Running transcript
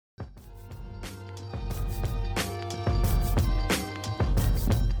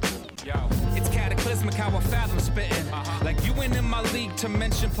how I fathom spitting. Like you ain't in my league to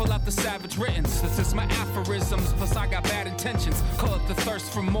mention, pull out the savage writtens. This is my aphorisms, plus I got bad intentions. Call it the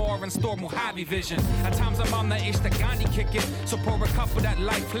thirst for more and store Mojave vision. At times I'm on the Ishtagani kick it, so pour a cup of that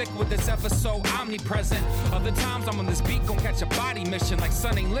life liquid that's ever so omnipresent. Other times I'm on this beat, gon' catch a body mission. Like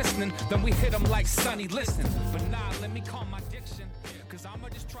Sun ain't listening, then we hit him like Sunny, listen. But nah, let me calm my diction.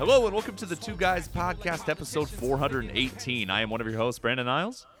 Hello and welcome to the Two Guys Podcast, episode 418. I am one of your hosts, Brandon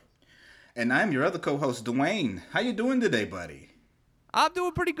Niles. And I'm your other co-host, Dwayne. How you doing today, buddy? I'm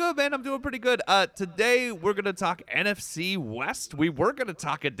doing pretty good, man. I'm doing pretty good. Today, we're going to talk NFC West. We were going to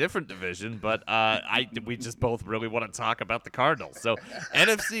talk a different division, but we just both really want to talk about the Cardinals. So,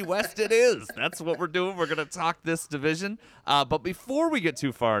 NFC West it is. That's what we're doing. We're going to talk this division. But before we get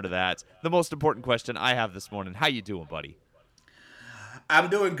too far into that, the most important question I have this morning, how you doing, buddy? I'm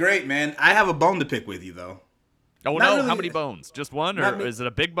doing great, man. I have a bone to pick with you, though. Oh, no? Really, how many bones? Just one? Or is it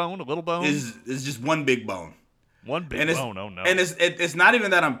a big bone, a little bone? It's just one big bone. One big bone, oh no. And it's not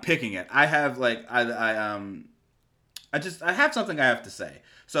even that I'm picking it. I have I have something I have to say.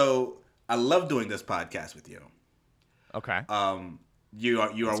 So I love doing this podcast with you. Okay. You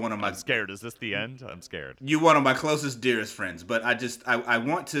are one of my. I'm scared. Is this the end? I'm scared. You're one of my closest, dearest friends. But I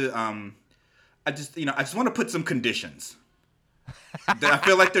want to I just want to put some conditions. I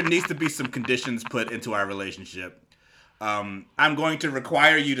feel like there needs to be some conditions put into our relationship. I'm going to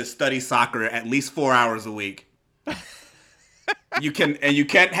require you to study soccer at least 4 hours a week. You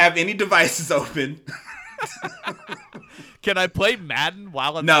can't have any devices open. Can I play Madden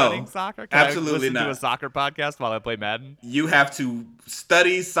while I'm studying soccer? Can absolutely I listen not. to a soccer podcast while I play Madden? You have to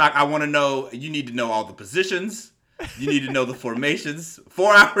study soccer. I want to know. You need to know all the positions. You need to know the formations.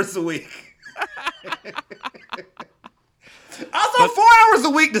 4 hours a week. Also, 4 hours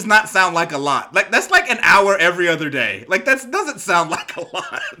a week does not sound like a lot. Like that's like an hour every other day. Like that doesn't sound like a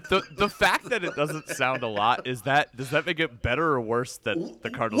lot. The fact that it doesn't sound a lot does that make it better or worse that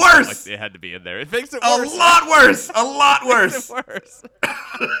the Cardinals worse? Like they had to be in there? It makes it worse. A lot worse. A lot worse. It worse.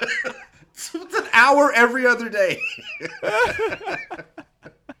 It's an hour every other day.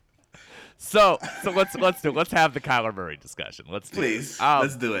 So let's have the Kyler Murray discussion. Let's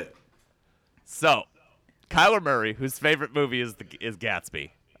do it. So. Kyler Murray, whose favorite movie is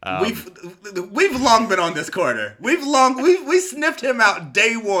Gatsby. We've long been on this corner. We sniffed him out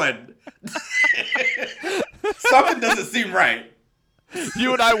day one. Something doesn't seem right.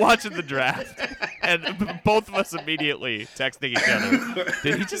 You and I watching the draft, and both of us immediately texting each other.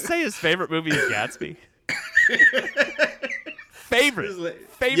 Did he just say his favorite movie is Gatsby?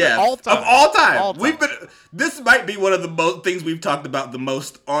 Favorite yes, all time of all time. This might be one of the things we've talked about the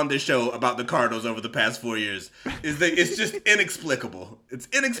most on this show about the Cardinals over the past 4 years. Is that it's just inexplicable. It's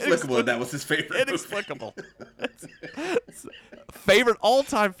inexplicable that was his favorite. Inexplicable.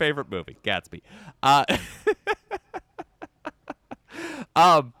 All-time favorite movie, Gatsby.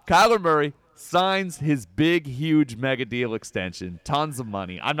 Kyler Murray signs his big, huge mega deal extension. Tons of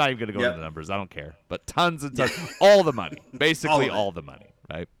money. I'm not even going to go into the numbers. I don't care. But tons and tons. All the money. Basically all the money,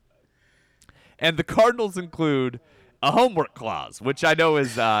 right? And the Cardinals include a homework clause, which I know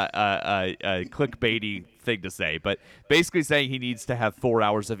is a clickbaity thing to say, but basically saying he needs to have 4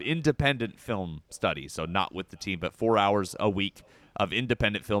 hours of independent film study. So not with the team, but 4 hours a week of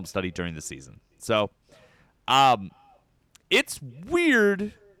independent film study during the season. So it's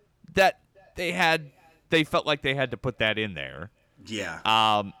weird that they felt like they had to put that in there. Yeah.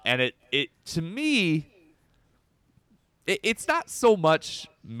 And it to me, it's not so much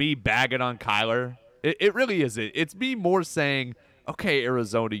me bagging on Kyler. It really isn't. It's me more saying, okay,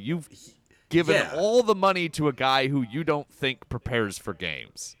 Arizona, you've given all the money to a guy who you don't think prepares for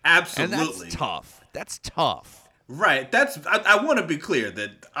games. Absolutely. And that's tough. That's tough. Right. I want to be clear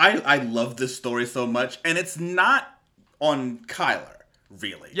that I love this story so much, and it's not on Kyler.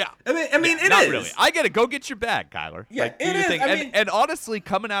 Really? Yeah. I mean, it not is. Really. I get it. Go get your bag, Kyler. Yeah, like, do it your is. thing. And honestly,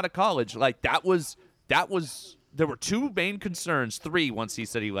 coming out of college, like that was. There were two main concerns. Three once he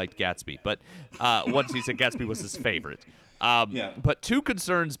said he liked Gatsby, but once he said Gatsby was his favorite. But two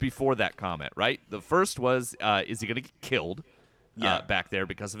concerns before that comment, right? The first was, is he going to get killed back there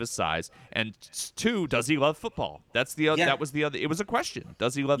because of his size? And two, does he love football? That's the other. That was the other. It was a question.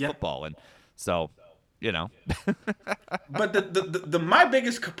 Does he love football? And so. You know, but the my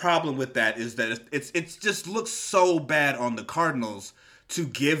biggest problem with that is that it's just looks so bad on the Cardinals to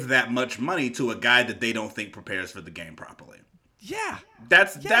give that much money to a guy that they don't think prepares for the game properly. Yeah,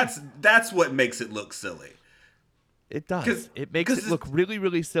 that's what makes it look silly. It does. It makes it look really,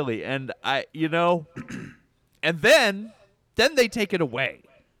 really silly, and and then they take it away.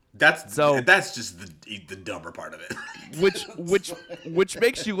 That's just the dumber part of it. Which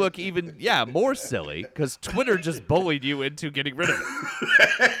makes you look even more silly because Twitter just bullied you into getting rid of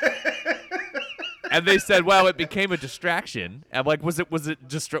it. And they said, well, it became a distraction. And like, was it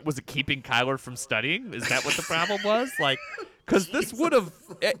keeping Kyler from studying? Is that what the problem was? Like, because this would have,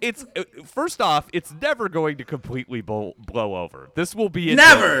 first off, it's never going to completely blow over. This will be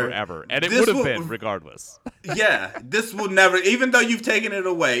forever. And it would have been regardless. Yeah, this will never, even though you've taken it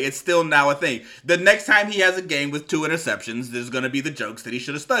away, it's still now a thing. The next time he has a game with 2 interceptions, there's going to be the jokes that he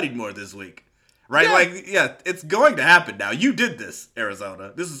should have studied more this week. Right? Yeah. Like, it's going to happen now. You did this,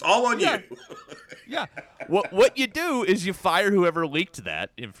 Arizona. This is all on you. Yeah. What you do is you fire whoever leaked that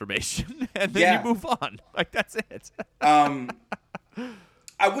information, and then you move on. Like, that's it. I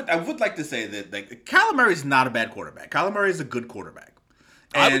would like to say that like Kyler Murray's not a bad quarterback. Kyler Murray is a good quarterback.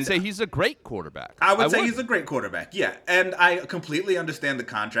 And I would say he's a great quarterback. I would say he's a great quarterback. Yeah, and I completely understand the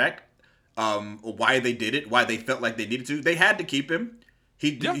contract. Why they did it, why they felt like they needed to. They had to keep him.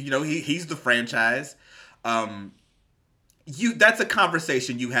 He's the franchise. That's a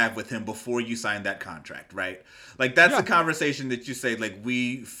conversation you have with him before you sign that contract, right? Like that's a conversation that you say, like,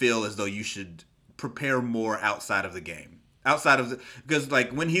 we feel as though you should prepare more outside of the game, because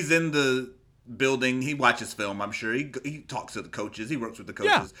like when he's in the building, he watches film. I'm sure he talks to the coaches, he works with the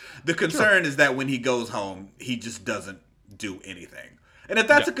coaches. Yeah. The concern is that when he goes home, he just doesn't do anything. And if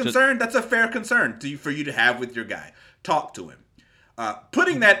that's a concern, that's a fair concern for you to have with your guy. Talk to him.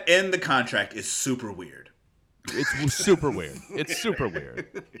 Putting that in the contract is super weird. It's super weird. It's super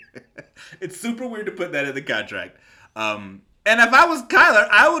weird. It's super weird to put that in the contract. And if I was Kyler,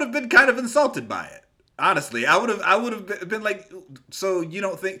 I would have been kind of insulted by it. Honestly, I would have been like, so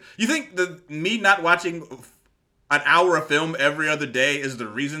you think me not watching an hour of film every other day is the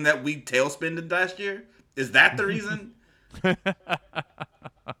reason that we tailspinned last year? Is that the reason?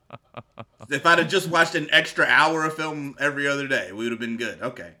 If I'd have just watched an extra hour of film every other day, we would have been good.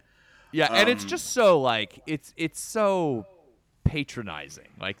 Okay. Yeah, and it's just so like it's so patronizing.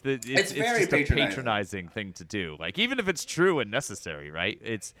 Like it's very just a patronizing thing to do. Like even if it's true and necessary, right?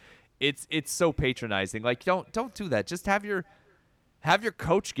 It's so patronizing. Like don't do that. Just have your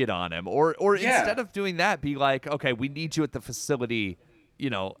coach get on him, or instead of doing that, be like, okay, we need you at the facility,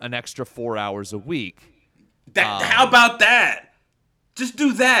 an extra 4 hours a week. How about that? Just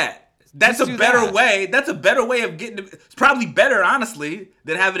do that. That's a better way. That's a better way of getting. It's probably better, honestly,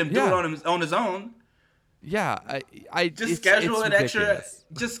 than having him do it on his own. Yeah, I just schedule an extra.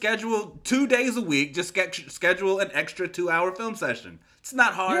 Just schedule 2 days a week. Just schedule an extra 2-hour film session. It's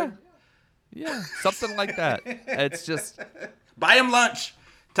not hard. Yeah, something like that. It's just buy him lunch.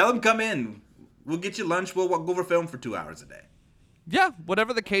 Tell him come in. We'll get you lunch. We'll go over film for 2 hours a day. Yeah,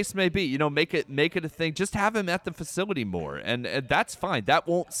 whatever the case may be, make it a thing. Just have him at the facility more, and that's fine. That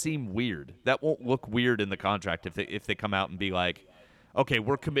won't seem weird. That won't look weird in the contract if they come out and be like, okay,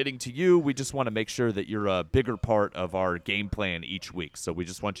 we're committing to you. We just want to make sure that you're a bigger part of our game plan each week. So we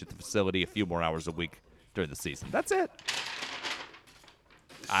just want you at the facility a few more hours a week during the season. That's it.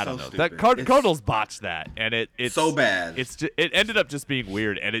 I don't know. That Cardinals botched that, and it's so bad. It ended up just being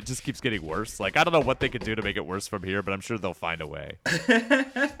weird, and it just keeps getting worse. Like I don't know what they could do to make it worse from here, but I'm sure they'll find a way.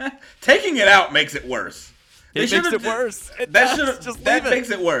 Taking it out makes it worse. It makes it worse. That makes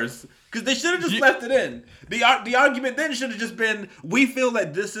it worse because they should have just left it in. The argument then should have just been, we feel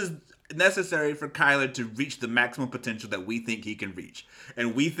that this is necessary for Kyler to reach the maximum potential that we think he can reach,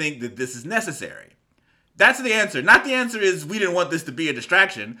 and we think that this is necessary. That's the answer. Not the answer is we didn't want this to be a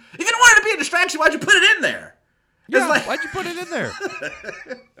distraction. If you didn't want it to be a distraction, why'd you put it in there? Yeah, why'd you put it in there?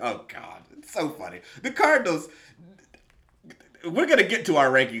 Oh, God. It's so funny. The Cardinals, we're going to get to our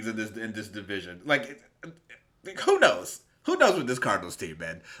rankings in this division. Like, who knows? Who knows with this Cardinals team,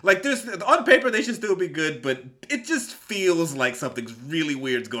 man? Like, on paper, they should still be good, but it just feels like something's really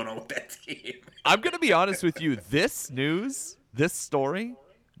weird's going on with that team. I'm going to be honest with you. This story,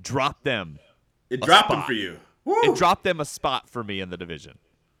 dropped them. It dropped them for you. Woo. It dropped them a spot for me in the division.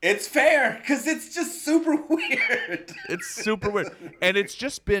 It's fair, because it's just super weird. It's super weird. And it's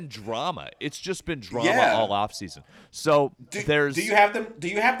just been drama. It's just been drama all offseason. So do you have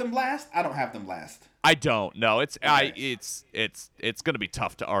them last? I don't have them last. I don't. No, it's going to be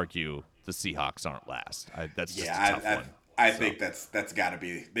tough to argue the Seahawks aren't last. That's just a tough one. I think that's got to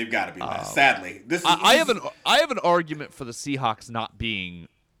be. They've got to be last. Sadly, I have an argument for the Seahawks not being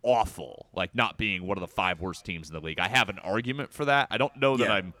awful, like not being one of the 5 worst teams in the league. I have an argument for that. I don't know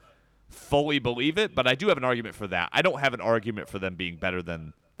that I'm fully believe it, but I do have an argument for that. I don't have an argument for them being better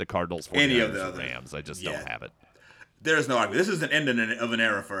than the Cardinals, 49ers, or Rams. I just don't have it. There is no argument. This is an ending of an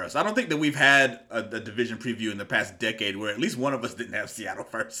era for us. I don't think that we've had a division preview in the past decade where at least one of us didn't have Seattle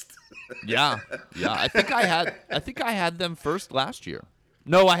first. Yeah. I think I had them first last year.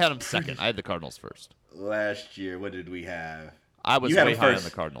 No, I had them second. I had the Cardinals first. Last year, what did we have? I was way high on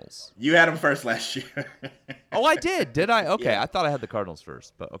the Cardinals. You had them first last year. Oh, I did. Did I? Okay, Yeah. I thought I had the Cardinals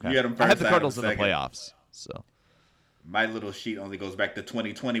first, but okay. You had them first. I had the I had Cardinals them in the second. playoffs. So My little sheet only goes back to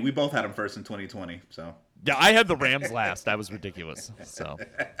 2020. We both had them first in 2020. So yeah, I had the Rams last. I was ridiculous. So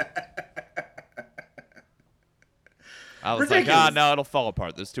I was Ridiculous. like, no, it'll fall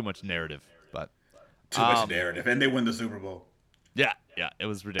apart. There's too much narrative. But too much narrative, and they win the Super Bowl. yeah, it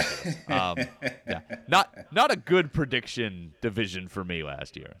was ridiculous. Yeah, not a good prediction division for me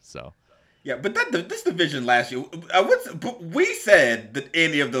last year. So Yeah, but this division last year, we said that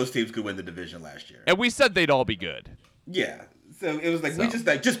any of those teams could win the division last year. and we said they'd all be good. Yeah, so it was like we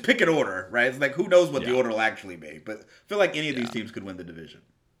just pick an order, right? It's like who knows what the order will actually be, but I feel like any of these teams could win the division.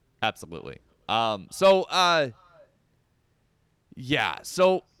 Absolutely. So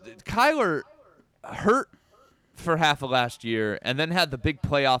Kyler hurt for half of last year and then had the big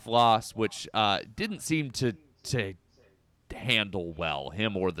playoff loss, which didn't seem to handle well,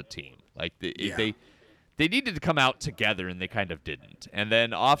 him or the team. Like they needed to come out together, and they kind of didn't. And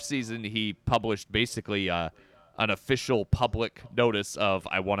then offseason, he published basically an official public notice of,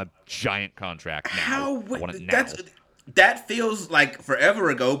 I want a giant contract now. I want it now. That feels like forever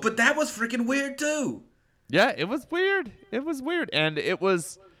ago, but that was freaking weird too. Yeah, it was weird. And it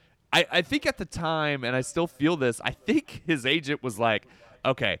was, I think at the time, and I still feel this, I think his agent was like,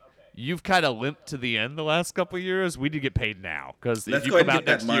 okay, you've kind of limped to the end the last couple of years. We need to get paid now, because if you come out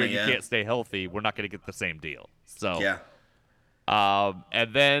next year and you can't stay healthy, we're not going to get the same deal. So, yeah.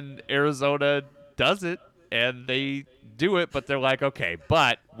 And then Arizona does it, and they do it, but they're like, okay,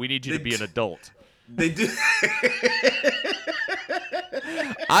 but we need you to be an adult. They do.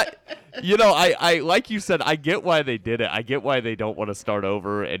 I like you said, I get why they did it. I get why they don't want to start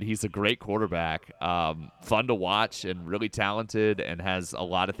over, and he's a great quarterback. Fun to watch and really talented and has a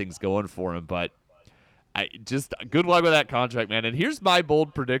lot of things going for him, but good luck with that contract, man. And here's my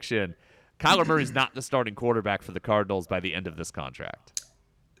bold prediction. Kyler Murray's not the starting quarterback for the Cardinals by the end of this contract.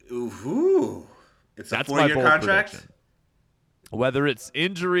 Ooh. It's a That's 4-year contract? Prediction. Whether it's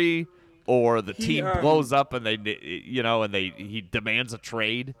injury or the team blows up and he demands a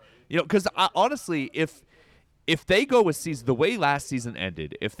trade, because honestly, if they go a season the way last season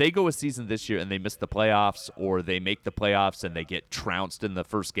ended, if they go a season this year and they miss the playoffs, or they make the playoffs and they get trounced in the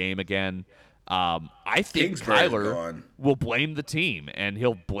first game again, I think Kyler will blame the team, and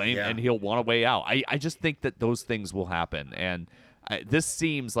he'll want a way out. I just think that those things will happen, and this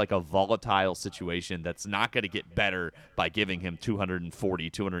seems like a volatile situation that's not going to get better by giving him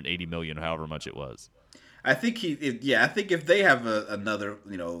 $280 million, however much it was. I think I think if they have another,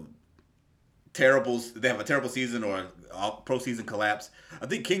 terrible season or pro season collapse, I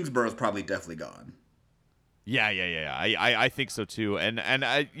think Kingsborough's probably definitely gone. Yeah. I think so too, and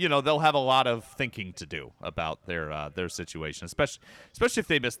they'll have a lot of thinking to do about their situation, especially if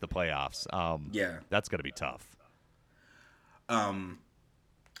they miss the playoffs. That's going to be tough. I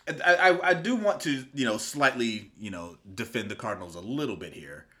do want to, slightly, defend the Cardinals a little bit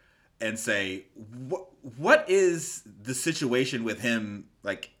here and say, what is the situation with him,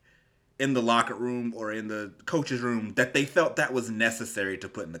 like, in the locker room or in the coach's room, that they felt that was necessary to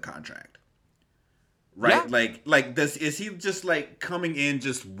put in the contract? Right? Yeah. Like is he just, like, coming in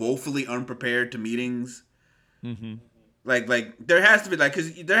just woefully unprepared to meetings? Mm-hmm. Like there has to be, like,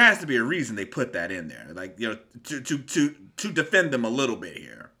 because there has to be a reason they put that in there, like, to defend them a little bit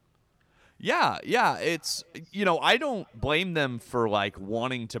here. Yeah, it's, I don't blame them for, like,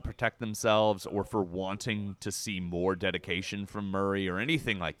 wanting to protect themselves or for wanting to see more dedication from Murray or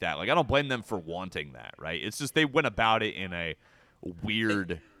anything like that. Like, I don't blame them for wanting that, right? It's just they went about it in a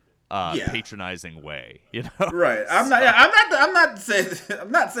weird, patronizing way, Right. I'm not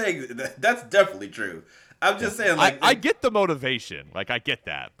saying that's definitely true. I'm just saying, like, I get the motivation, like, I get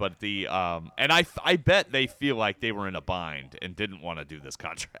that, but the and I bet they feel like they were in a bind and didn't want to do this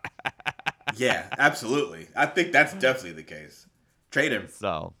contract. Yeah, absolutely. I think that's definitely the case. Trade him.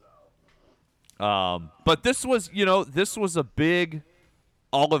 So, but this was a big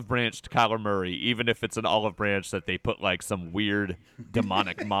olive branch to Kyler Murray, even if it's an olive branch that they put, like, some weird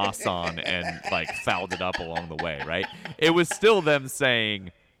demonic moss on and, like, fouled it up along the way, right? It was still them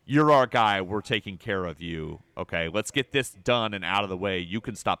saying, you're our guy. We're taking care of you. Okay, let's get this done and out of the way. You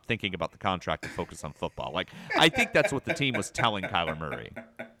can stop thinking about the contract and focus on football. Like, I think that's what the team was telling Kyler Murray.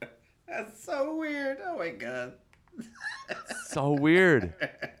 That's so weird. Oh, my God. So weird.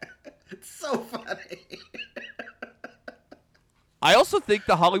 It's so funny. I also think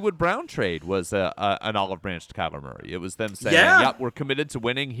the Hollywood Brown trade was an olive branch to Kyler Murray. It was them saying, "Yep, we're committed to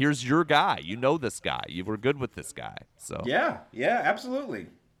winning. Here's your guy. You know this guy. You were good with this guy." So yeah, absolutely.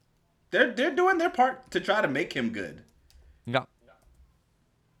 They're doing their part to try to make him good. Yeah.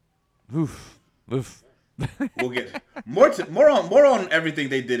 Oof. We'll get more on everything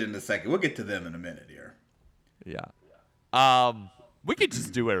they did in a second. We'll get to them in a minute here. Yeah. We could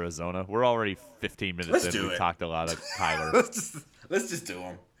just do Arizona. We're already 15 minutes in. We talked a lot of Kyler. let's just do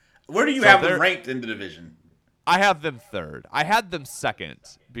them. Where do you have them ranked in the division? I have them third. I had them second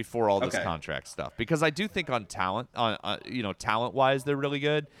before all this contract stuff because I do think on talent, talent-wise, they're really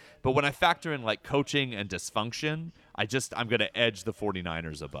good. But when I factor in like coaching and dysfunction, I'm going to edge the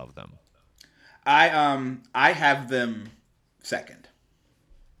 49ers above them. I have them second.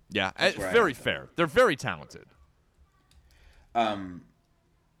 Yeah, very fair. They're very talented. It's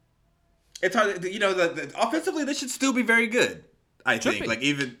hard. The offensively, they should still be very good. I think, like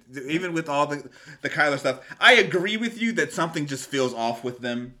even with all the Kyler stuff, I agree with you that something just feels off with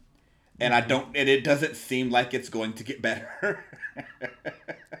them, and it doesn't seem like it's going to get better.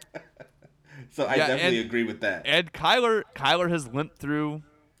 So I definitely agree with that. And Kyler has limped through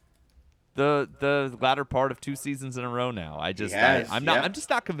the latter part of 2 seasons in a row now. I'm just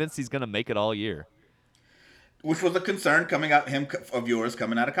not convinced he's going to make it all year. Which was a concern coming out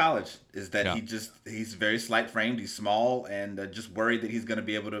of college, is that he's very slight framed, he's small, and just worried that he's going to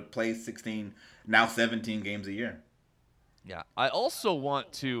be able to play 16, now 17 games a year. Yeah, I also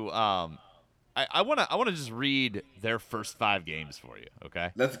want to I want to just read their first 5 games for you, okay?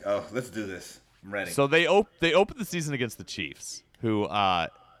 Let's do this. I'm ready. So they opened the season against the Chiefs, who I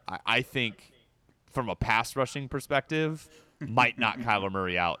think from a pass rushing perspective might knock Kyler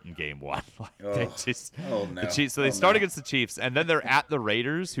Murray out in game 1. No. The Chiefs. So they start against the Chiefs, and then they're at the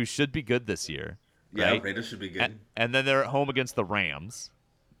Raiders, who should be good this year. Yeah, right? Raiders should be good. And then they're at home against the Rams.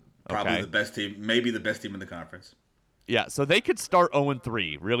 Probably the best team, maybe the best team in the conference. Yeah, so they could start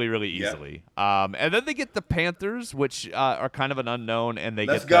 0-3 really, really easily. Yeah. And then they get the Panthers, which are kind of an unknown, and they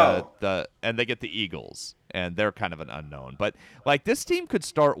get the Eagles, and they're kind of an unknown. But like this team could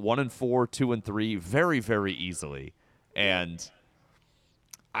start 1-4, 2-3 very, very easily. And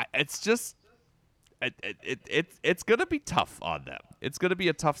it's going to be tough on them. It's going to be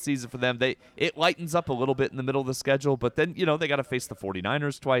a tough season for them. It lightens up a little bit in the middle of the schedule, but then, they got to face the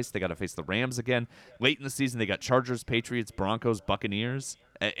 49ers twice. They got to face the Rams again. Late in the season, they got Chargers, Patriots, Broncos, Buccaneers.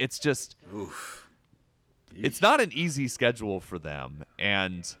 It's just it's not an easy schedule for them.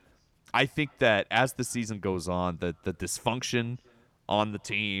 And I think that as the season goes on, the dysfunction on the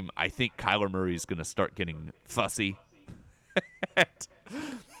team, I think Kyler Murray is going to start getting fussy. I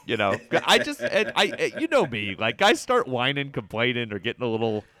me, like guys start whining, complaining, or getting a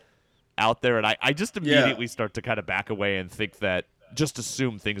little out there, and I just immediately start to kind of back away and think that just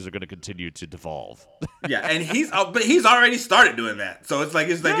assume things are going to continue to devolve. Yeah, and he's already started doing that, so it's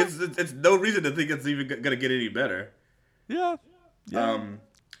no reason to think it's even going to get any better. Yeah.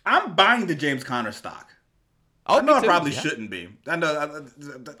 I'm buying the James Conner stock. I know I probably shouldn't be. I know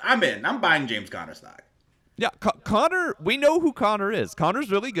I'm in. I'm buying James Conner stock. Yeah, Conner, we know who Conner is. Conner's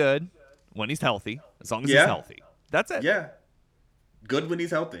really good when he's healthy, as long as he's healthy. That's it. Yeah. Good when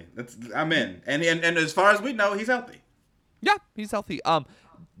he's healthy. I'm in. And as far as we know, he's healthy. Yeah, he's healthy.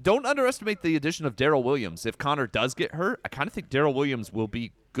 Don't underestimate the addition of Darrell Williams. If Conner does get hurt, I kind of think Darrell Williams will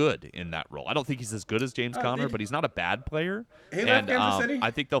be good in that role. I don't think he's as good as James Conner, but he's not a bad player. He left Kansas City? I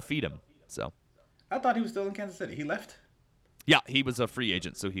think they'll feed him. So I thought he was still in Kansas City. He left? Yeah, he was a free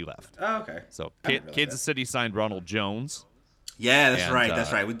agent, so he left. Oh, okay. So Kansas City signed Ronald Jones. Yeah, that's right.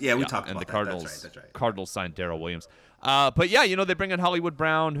 That's right. We talked about the Cardinals. That's right. Cardinals signed Darrell Williams. But yeah, they bring in Hollywood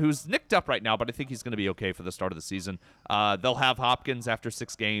Brown, who's nicked up right now, but I think he's going to be okay for the start of the season. They'll have Hopkins after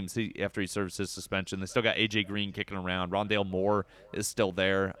 6 games after he serves his suspension. They still got A.J. Green kicking around. Rondale Moore is still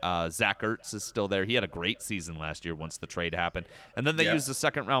there. Zach Ertz is still there. He had a great season last year once the trade happened. And then they used a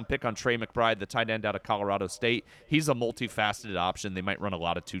second-round pick on Trey McBride, the tight end out of Colorado State. He's a multifaceted option. They might run a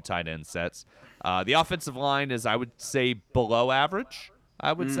lot of 2 tight end sets. The offensive line is, I would say, below average,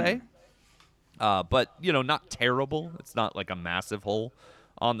 I would say. But, not terrible. It's not like a massive hole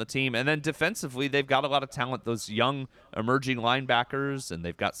on the team. And then defensively, they've got a lot of talent, those young emerging linebackers, and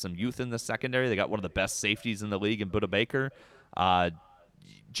they've got some youth in the secondary. They got one of the best safeties in the league in Budda Baker.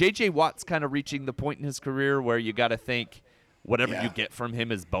 J.J. Watt's kind of reaching the point in his career where you got to think whatever you get from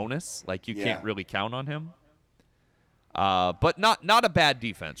him is bonus. Like, you can't really count on him. But not a bad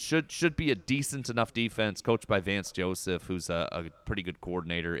defense. Should be a decent enough defense coached by Vance Joseph, who's a pretty good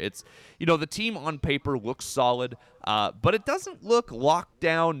coordinator. It's the team on paper looks solid, but it doesn't look locked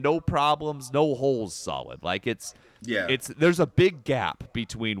down, no problems, no holes solid. Like there's a big gap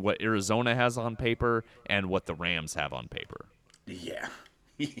between what Arizona has on paper and what the Rams have on paper. Yeah.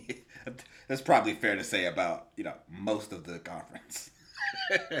 That's probably fair to say about, most of the conference.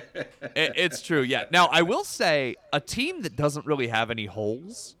 It's true, yeah. Now, I will say a team that doesn't really have any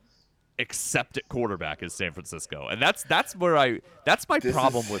holes except at quarterback is San Francisco. And that's my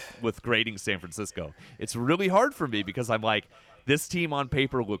problem with grading San Francisco. It's really hard for me because I'm like, this team on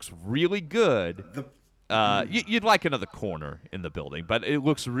paper looks really good. You'd like another corner in the building, but it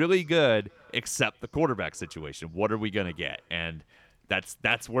looks really good except the quarterback situation. What are we going to get? And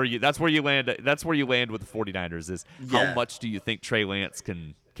that's where you land. That's where you land with the 49ers is how much do you think Trey Lance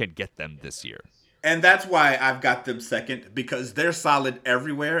can get them this year? And that's why I've got them second, because they're solid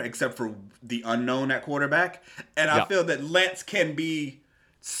everywhere except for the unknown at quarterback. And I feel that Lance can be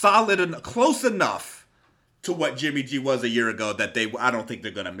solid and close enough to what Jimmy G was a year ago that I don't think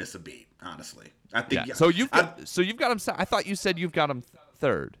they're going to miss a beat, honestly. I think So you've got him. I thought you said you've got him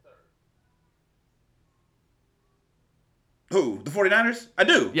third. Who? The 49ers? I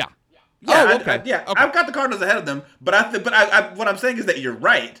do. Yeah. Yeah. Okay. Okay. I've got the Cardinals ahead of them, but what I'm saying is that you're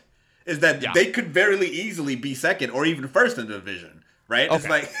right. Is that they could very easily be second or even first in the division, right?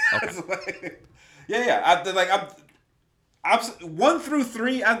 Okay. It's like, I'm 1 through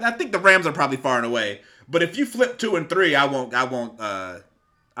 3. I think the Rams are probably far and away. But if you flip 2 and 3, I won't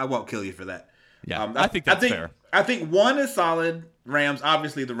kill you for that. Yeah, I think that's fair. I think 1 is solid. Rams,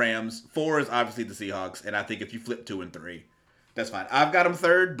 obviously the Rams. 4 is obviously the Seahawks, and I think if you flip 2 and 3, that's fine. I've got them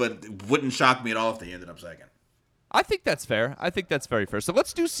third, but it wouldn't shock me at all if they ended up second. I think that's fair. I think that's very fair. So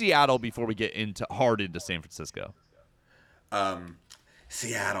let's do Seattle before we get into San Francisco.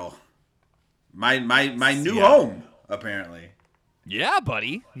 Seattle, my new home apparently. Yeah,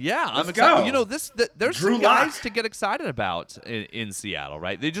 buddy. Yeah, I'm excited. Go. There's Drew some guys Lock to get excited about in Seattle,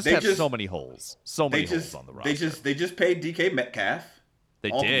 right? They have so many holes. So many holes on the roster. They just paid DK Metcalf.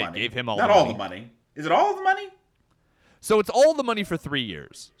 They gave him all Not the money. all the money. Is it all the money? So it's all the money for 3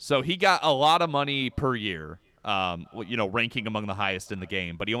 years. So he got a lot of money per year. Ranking among the highest in the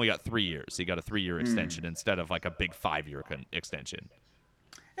game, but he only got 3 years. He got a 3-year extension instead of like a big 5-year extension.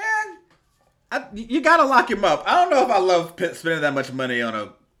 And you got to lock him up. I don't know if I love spending that much money on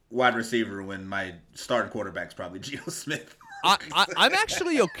a wide receiver when my starting quarterback's probably Geno Smith. I'm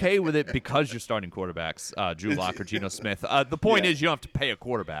actually okay with it because you're starting quarterbacks, Drew Lock or Geno Smith. The point is you don't have to pay a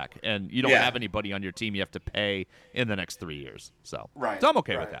quarterback, and you don't have anybody on your team you have to pay in the next 3 years. So I'm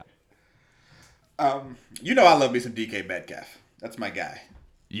okay with that. I love me some DK Metcalf. That's my guy.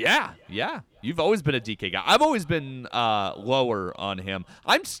 Yeah. You've always been a DK guy. I've always been lower on him.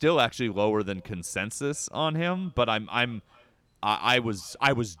 I'm still actually lower than consensus on him, but I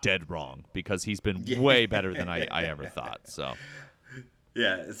was dead wrong because he's been way better than I ever thought. So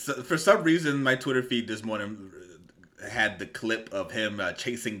for some reason my Twitter feed this morning had the clip of him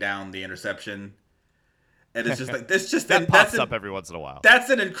chasing down the interception. And it's just like that pops up every once in a while. That's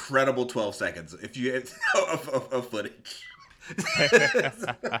an incredible 12 seconds if you of footage.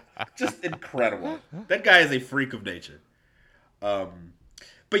 Just incredible. That guy is a freak of nature. But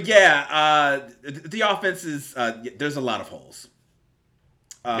the offense is there's a lot of holes.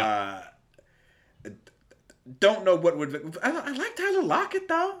 Don't know what would. I like Tyler Lockett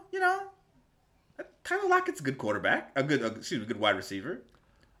though. Tyler Lockett's a good quarterback. A good wide receiver.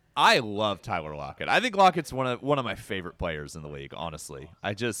 I love Tyler Lockett. I think Lockett's one of my favorite players in the league, honestly.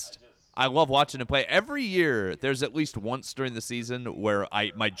 I love watching him play. Every year, there's at least once during the season where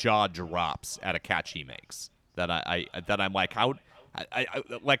my jaw drops at a catch he makes. That I'm like, how?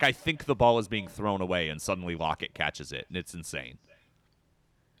 I think the ball is being thrown away, and suddenly Lockett catches it, and it's insane.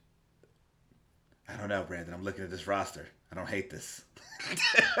 I don't know, Brandon. I'm looking at this roster. I don't hate this.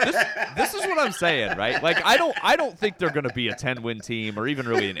 This is what I'm saying, right? Like I don't think they're going to be a 10-win team or even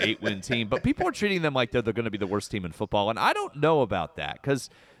really an 8-win team, but people are treating them like they're going to be the worst team in football, and I don't know about that because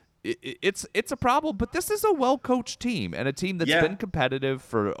it's a problem. But this is a well-coached team and a team that's been competitive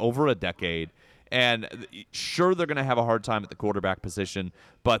for over a decade. And sure, they're going to have a hard time at the quarterback position,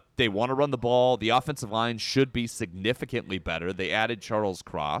 but they want to run the ball. The offensive line should be significantly better. They added Charles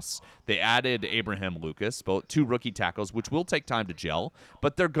Cross. They added Abraham Lucas, both 2 rookie tackles, which will take time to gel,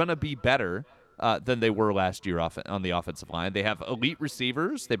 but they're going to be better than they were last year on the offensive line. They have elite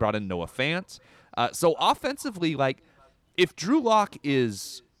receivers. They brought in Noah Fant. So offensively, like, if Drew Lock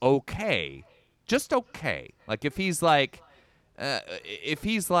is okay, just okay, like if he's like if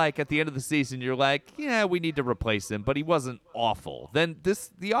he's like at the end of the season, you're like, yeah, we need to replace him, but he wasn't awful, then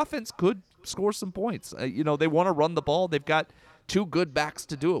the offense could score some points. They want to run the ball. They've got two good backs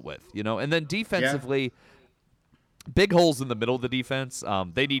to do it with, and then defensively, big holes in the middle of the defense.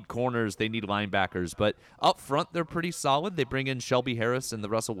 They need corners, they need linebackers, but up front they're pretty solid. They bring in Shelby Harris in the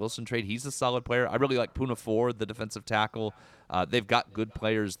Russell Wilson trade. He's a solid player. I really like Poona Ford, the defensive tackle. They've got good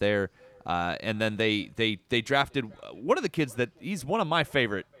players there. And then they drafted one of the kids that he's one of my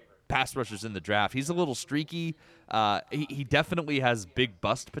favorite pass rushers in the draft. He's a little streaky. He definitely has big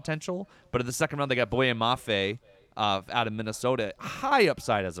bust potential. But in the second round, they got Boye Mafe out of Minnesota. High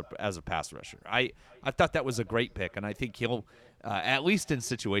upside as a pass rusher. I thought that was a great pick, and I think he'll, at least in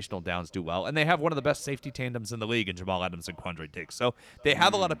situational downs, do well. And they have one of the best safety tandems in the league in Jamal Adams and Quandre Diggs. So they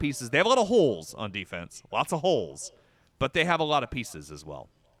have a lot of pieces. They have a lot of holes on defense. Lots of holes. But they have a lot of pieces as well.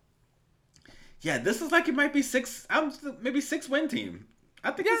 Yeah, this is like it might be maybe 6-win team.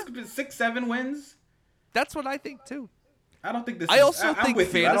 I think this could be 6-7 wins. That's what I think too. I don't think this. I also think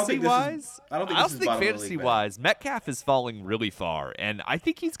fantasy-wise, fantasy-wise, Metcalf is falling really far, and I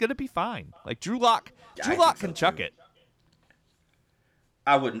think he's going to be fine. Like Drew Lock can chuck it.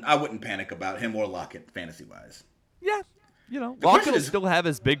 I wouldn't panic about him or Lockett fantasy-wise. Yeah, Lockett will still have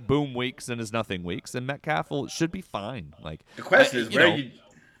his big boom weeks and his nothing weeks, and Metcalf should be fine. Like the question is where you.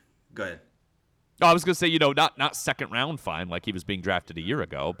 Go ahead. Oh, I was going to say, not second round fine like he was being drafted a year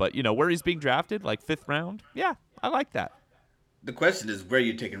ago, but, where he's being drafted, like 5th round, yeah, I like that. The question is, where are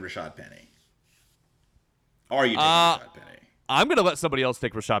you taking Rashad Penny? Are you taking Rashad Penny? I'm going to let somebody else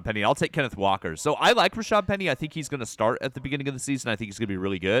take Rashad Penny. I'll take Kenneth Walker. So I like Rashad Penny. I think he's going to start at the beginning of the season. I think he's going to be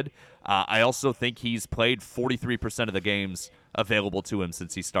really good. I also think he's played 43% of the games available to him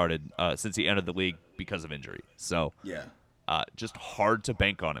since he entered the league because of injury. So yeah, just hard to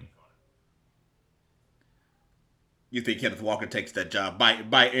bank on him. You think Kenneth Walker takes that job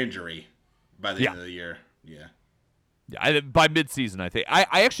by injury by the end of the year? Yeah. Yeah, by midseason, I think.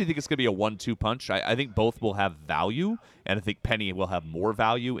 I actually think it's going to be a 1-2 punch. I think both will have value, and I think Penny will have more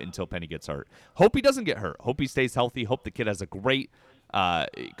value until Penny gets hurt. Hope he doesn't get hurt. Hope he stays healthy. Hope the kid has a great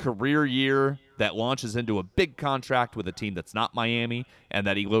career year that launches into a big contract with a team that's not Miami, and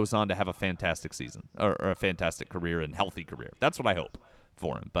that he goes on to have a fantastic season or a fantastic career and healthy career. That's what I hope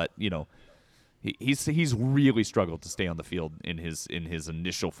for him. But, he's really struggled to stay on the field in his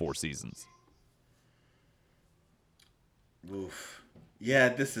initial 4 seasons. Oof. Yeah,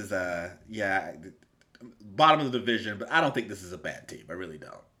 this is bottom of the division, but I don't think this is a bad team. I really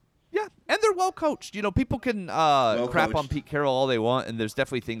don't. Yeah, and they're well coached. People can crap on Pete Carroll all they want, and there's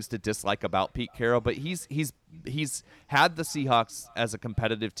definitely things to dislike about Pete Carroll, but he's had the Seahawks as a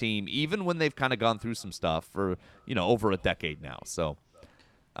competitive team, even when they've kind of gone through some stuff for over a decade now. So.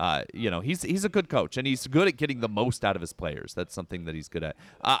 He's a good coach, and he's good at getting the most out of his players. That's something that he's good at.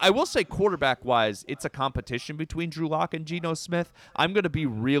 I will say quarterback-wise, it's a competition between Drew Lock and Geno Smith. I'm going to be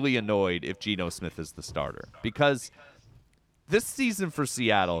really annoyed if Geno Smith is the starter because this season for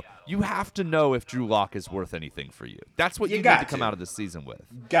Seattle, you have to know if Drew Lock is worth anything for you. That's what you need to come out of this season with.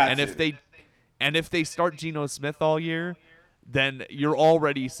 If they start Geno Smith all year, then you're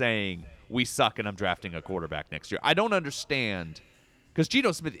already saying, we suck and I'm drafting a quarterback next year. I don't understand. Because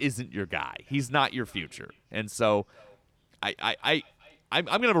Geno Smith isn't your guy. He's not your future. And so I'm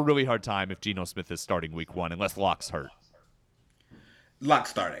going to have a really hard time if Geno Smith is starting week 1 unless Lock's hurt. Lock's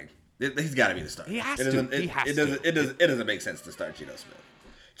starting. He's got to be the starter. He has to. It doesn't make sense to start Geno Smith.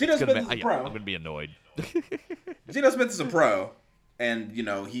 Geno Smith is a pro. I'm going to be annoyed. Geno Smith is a pro, and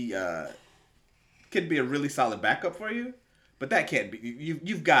he could be a really solid backup for you. But that can't be.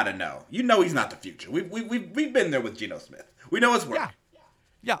 You've got to know. He's not the future. We've been there with Geno Smith. We know his work. Yeah.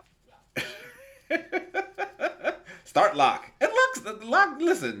 Start Lock. And Lock,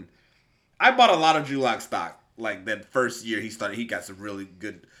 listen, I bought a lot of Drew Lock stock. Like that first year he started, he got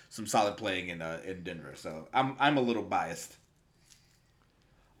some solid playing in Denver. So I'm a little biased.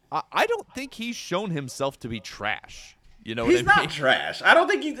 I don't think he's shown himself to be trash. He's not trash. I don't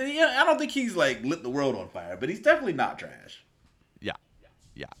think he's like lit the world on fire, but he's definitely not trash.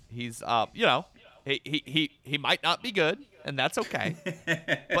 Yeah. He's he might not be good, and that's okay.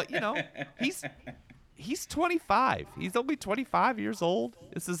 But he's 25. He's only 25 years old.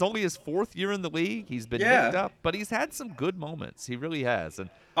 This is only his 4th year in the league. He's been nicked up, but he's had some good moments. He really has. And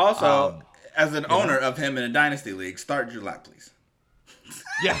also, as an owner of him in a dynasty league, start Drew Lock, please.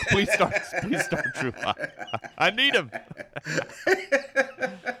 Yeah, please start Drew Lock. I need him.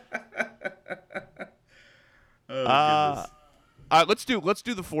 Oh, all right, let's do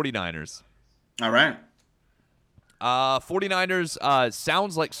the 49ers. All right. 49ers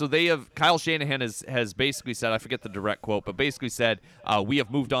sounds like, so they have, Kyle Shanahan has basically said, I forget the direct quote, but basically said, we have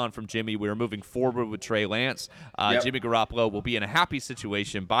moved on from Jimmy. We are moving forward with Trey Lance. Jimmy Garoppolo will be in a happy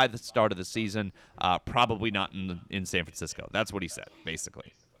situation by the start of the season, probably not in San Francisco. That's what he said,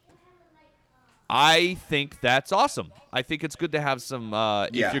 basically. I think that's awesome. I think it's good to have some,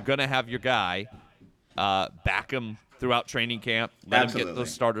 if you're going to have your guy, back him throughout training camp, let him get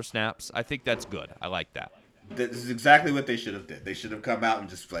those starter snaps. I think that's good. I like that. This is exactly what they should have did. They should have come out and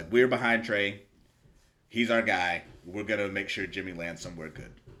just like, we're behind Trey. He's our guy. We're going to make sure Jimmy lands somewhere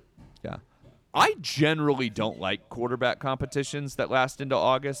good. Yeah. I generally don't like quarterback competitions that last into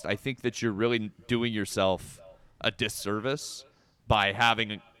August. I think that you're really doing yourself a disservice by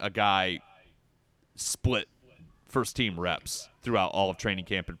having a guy split first-team reps throughout all of training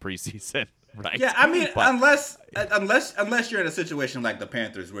camp and preseason. Right. Yeah, I mean, unless you're in a situation like the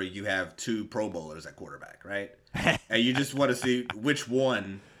Panthers where you have 2 Pro Bowlers at quarterback, right? And you just want to see which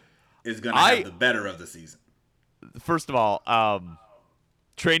one is going to have the better of the season. First of all,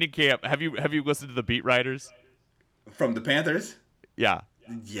 training camp. Have you listened to the beat writers from the Panthers? Yeah.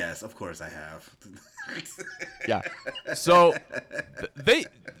 Yes, of course I have. Yeah. So they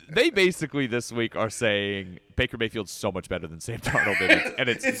basically this week are saying Baker Mayfield's so much better than Sam Darnold, and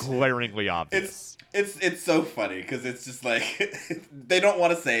it's glaringly obvious. It's so funny because it's just like they don't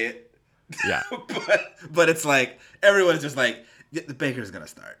want to say it. Yeah. but it's like everyone's just like, the Baker's gonna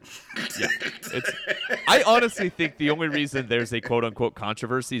start. Yeah. I honestly think the only reason there's a quote unquote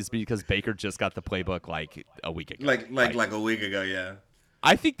controversy is because Baker just got the playbook like a week ago. Like a week ago, yeah.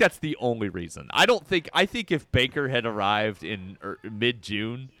 I think that's the only reason. I think if Baker had arrived in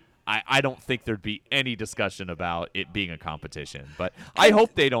mid-June, I don't think there'd be any discussion about it being a competition. But I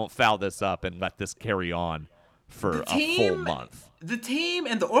hope they don't foul this up and let this carry on for a full month. The team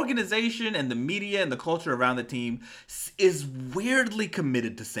and the organization and the media and the culture around the team is weirdly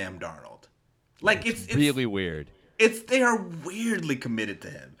committed to Sam Darnold. Like it's really weird. They are weirdly committed to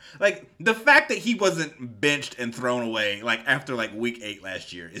him. Like the fact that he wasn't benched and thrown away like after like week 8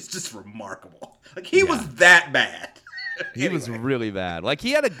 last year is just remarkable. Like he was that bad. He was really bad. Like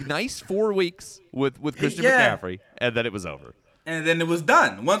he had a nice 4 weeks with Christian McCaffrey, and then it was over. And then it was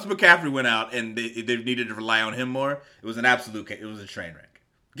done. Once McCaffrey went out and they needed to rely on him more, it was it was a train wreck.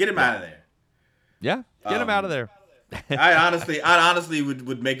 Get him out of there. Yeah, get him out of there. I honestly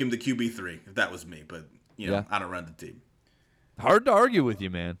would make him the QB3 if that was me, but you know, I don't run the team. Hard to argue with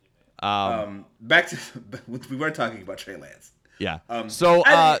you, man. Back to we were talking about Trey Lance. Yeah. So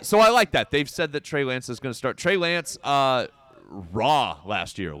I like that. They've said that Trey Lance is going to start. Trey Lance, raw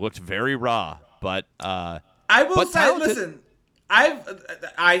last year, looked very raw, but I will say, talented. Listen,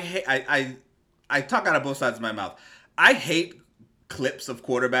 I talk out of both sides of my mouth. I hate clips of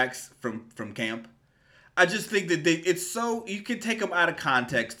quarterbacks from camp. I just think that it's so you can take them out of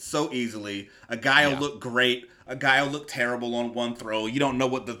context so easily. A guy will look great. A guy will look terrible on one throw. You don't know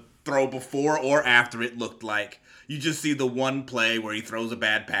what the throw before or after it looked like. You just see the one play where he throws a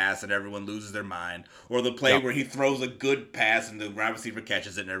bad pass and everyone loses their mind, or the play where he throws a good pass and the wide receiver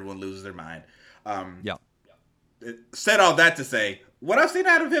catches it and everyone loses their mind. Said all that to say, what I've seen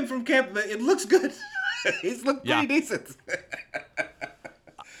out of him from camp, it looks good. He's looked pretty decent.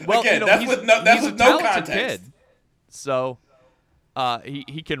 Well, again, he's a talented kid. So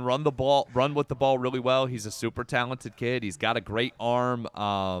he can run with the ball really well. He's a super talented kid. He's got a great arm.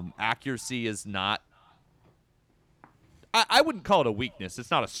 Accuracy is not. I wouldn't call it a weakness.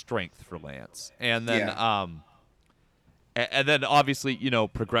 It's not a strength for Lance. And then and then obviously,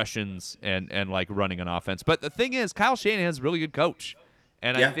 progressions and like running an offense. But the thing is, Kyle Shanahan's a really good coach.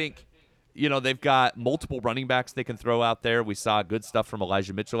 And I think, they've got multiple running backs they can throw out there. We saw good stuff from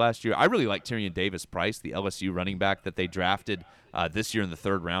Elijah Mitchell last year. I really like Tyrion Davis-Price, the LSU running back that they drafted this year in the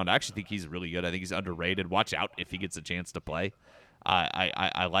 3rd round. I actually think he's really good. I think he's underrated. Watch out if he gets a chance to play.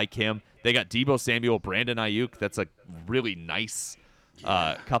 I like him. They got Deebo Samuel, Brandon Ayuk. That's a really nice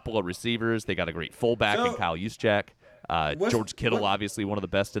couple of receivers. They got a great fullback in Kyle Juszczyk. George Kittle, obviously one of the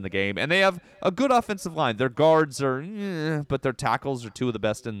best in the game. And they have a good offensive line. Their guards are, but their tackles are 2 of the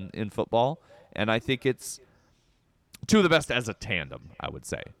best in football. And I think it's 2 of the best as a tandem, I would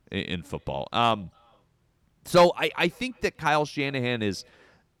say, in football. So I think that Kyle Shanahan is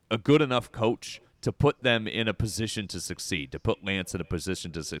a good enough coach to put them in a position to succeed, to put Lance in a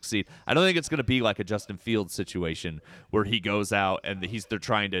position to succeed. I don't think it's going to be like a Justin Fields situation where he goes out and they're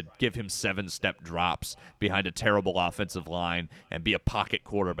trying to give him 7-step drops behind a terrible offensive line and be a pocket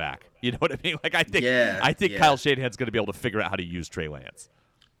quarterback. You know what I mean? Like I think Kyle Shanahan's going to be able to figure out how to use Trey Lance.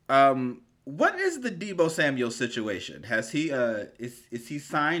 What is the Deebo Samuel situation? Has he is he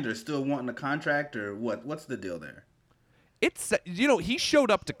signed or still wanting a contract or what? What's the deal there? It's he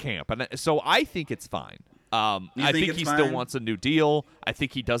showed up to camp, and so I think it's fine. I think he still wants a new deal. I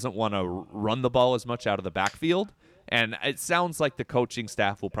think he doesn't want to run the ball as much out of the backfield. And it sounds like the coaching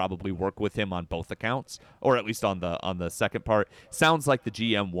staff will probably work with him on both accounts, or at least on the second part. Sounds like the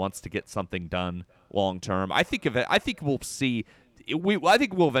GM wants to get something done long term. I think we'll see. I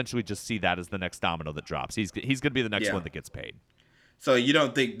think we'll eventually just see that as the next domino that drops. He's going to be the next one that gets paid. So you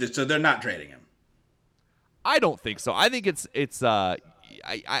don't think so? They're not trading him. I don't think so. I think it's I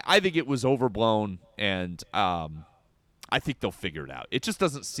think it was overblown, and I think they'll figure it out. It just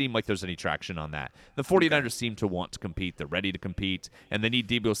doesn't seem like there's any traction on that. The 49ers seem to want to compete. They're ready to compete, and they need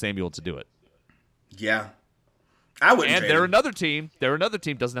Deebo Samuel to do it. Yeah. I wouldn't trade him. Another team. They're another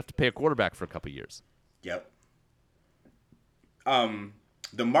team doesn't have to pay a quarterback for a couple years. Yep.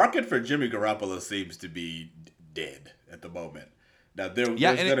 The market for Jimmy Garoppolo seems to be dead at the moment. Now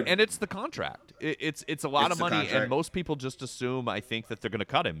and it's the contract. It's a lot of money, and most people just assume, I think, that they're going to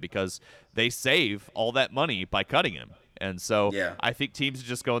cut him because they save all that money by cutting him. And so I think teams are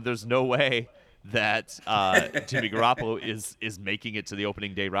just going, there's no way that Jimmy Garoppolo is making it to the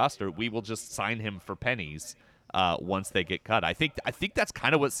opening day roster. We will just sign him for pennies once they get cut. I think that's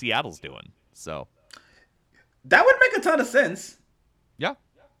kind of what Seattle's doing. So that would make a ton of sense. Yeah.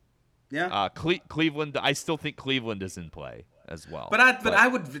 Yeah. Cleveland. I still think Cleveland is in play as well.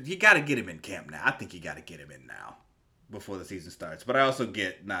 But you got to get him in camp now. I think you got to get him in now before the season starts. But I also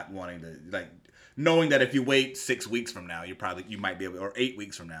get not wanting to, knowing that if you wait 6 weeks from now, you might be able, or 8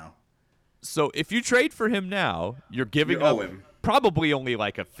 weeks from now. So if you trade for him now, you're giving up probably only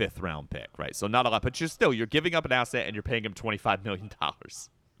like a 5th round pick, right? So not a lot, but you're giving up an asset and you're paying him $25 million,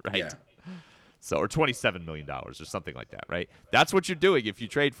 right? Yeah. So, or $27 million or something like that, right? That's what you're doing if you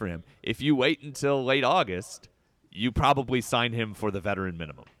trade for him. If you wait until late August, you probably sign him for the veteran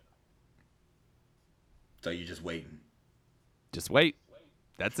minimum. So you're just waiting. Just wait.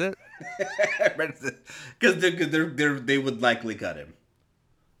 That's it. Because they would likely cut him.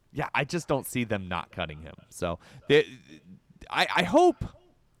 Yeah, I just don't see them not cutting him. So I hope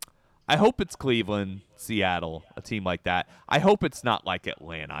it's Cleveland, Seattle, a team like that. I hope it's not like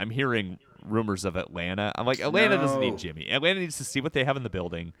Atlanta. I'm hearing rumors of Atlanta. I'm like, Atlanta doesn't need Jimmy. Atlanta needs to see what they have in the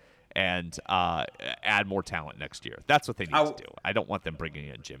building and add more talent next year. That's what they need to do. I don't want them bringing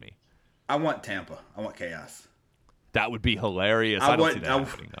in Jimmy. I want Tampa. I want chaos. That would be hilarious. I don't see that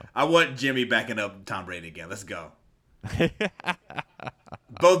happening, though. I want Jimmy backing up Tom Brady again. Let's go.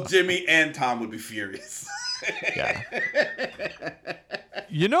 Both Jimmy and Tom would be furious. Yeah.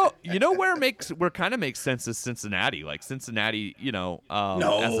 You know where kind of makes sense is Cincinnati. Like Cincinnati, as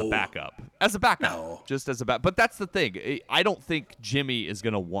a backup. No. Just as a backup. But that's the thing. I don't think Jimmy is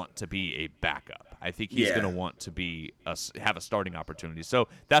going to want to be a backup. I think he's going to want to be have a starting opportunity. So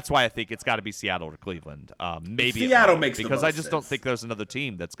that's why I think it's got to be Seattle or Cleveland. Maybe Seattle makes the most because I just sense. don't think there's another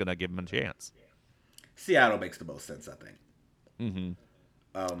team that's going to give him a chance. Seattle makes the most sense, I think. Mm-hmm.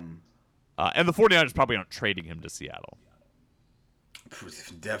 And the 49ers probably aren't trading him to Seattle.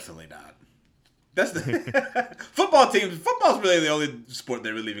 Definitely not. That's the football teams. Football's really the only sport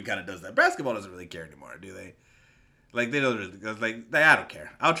that really even kind of does that. Basketball doesn't really care anymore, do they? Like, they don't really. I don't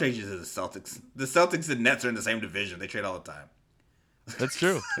care. I'll trade you to the Celtics. The Celtics and Nets are in the same division. They trade all the time. That's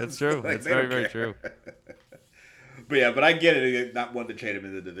true. That's true. That's very, very true. But I get it. Not wanting to trade him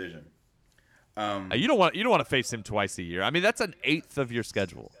in the division. You don't want to face him twice a year. I mean, that's an 1/8 of your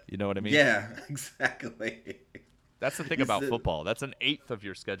schedule. You know what I mean? Yeah, exactly. That's the thing about football. That's an 1/8 of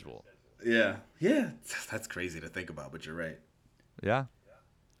your schedule. Yeah. That's crazy to think about, but you're right. Yeah.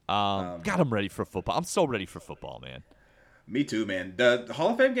 God, I'm ready for football. I'm so ready for football, man. Me too, man. The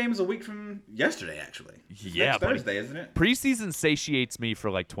Hall of Fame game is a week from yesterday, actually. Yeah, it's Thursday, isn't it? Preseason satiates me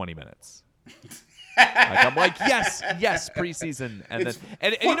for like 20 minutes. I'm like, yes, preseason, and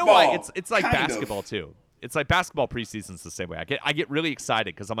you know why? It's like basketball too. It's like basketball preseason's the same way. I get really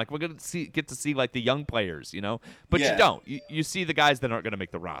excited because I'm like, we're gonna get to see like the young players, But you don't. You see the guys that aren't gonna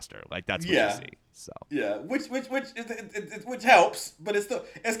make the roster. Like that's what you see. So which helps, but it's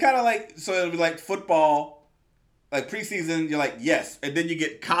kind of like, so it'll be like football, like preseason. You're like, yes, and then you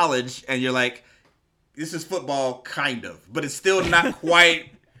get college, and you're like, this is football, kind of, but it's still not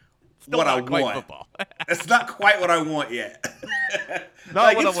quite. What I want. Football. It's not quite what I want yet.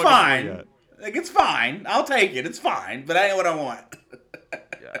 Like, it's fine. Like, it's fine. I'll take it. It's fine, but I ain't what I want.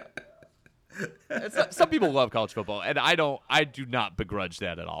 Yeah. Some people love college football, and I do not begrudge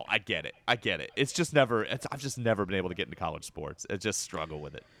that at all. I get it. It's just never. I've just never been able to get into college sports. I just struggle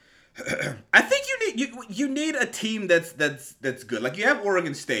with it. I think you need a team that's good. Like, you have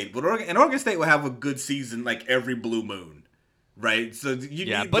Oregon State, but Oregon State will have a good season like every blue moon. right? So you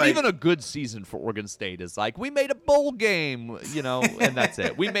need, but like, even a good season for Oregon State is like, we made a bowl game, and that's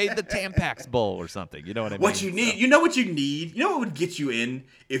it. We made the Tampax Bowl or something. You know what I mean? What you need, you know what you need? You know what would get you in?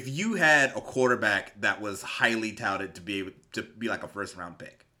 If you had a quarterback that was highly touted to be able to be like a first-round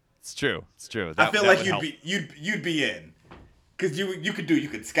pick. It's true. I feel like you'd be in. Because you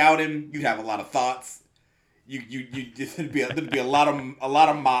could scout him. You'd have a lot of thoughts. There'd be a lot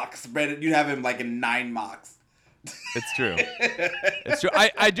of mocks. You'd have him like in 9 mocks. It's true. It's true.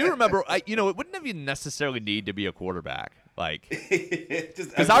 I do remember. It wouldn't even necessarily need to be a quarterback. Like,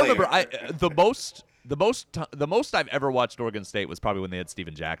 because I remember the most I've ever watched Oregon State was probably when they had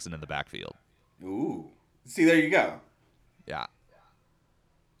Steven Jackson in the backfield. Ooh, see, there you go. Yeah.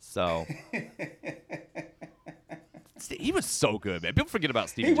 So. He was so good, man. People forget about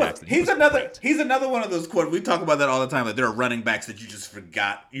Steven Jackson. He's another one of those quarterbacks. We talk about that all the time. That there are running backs that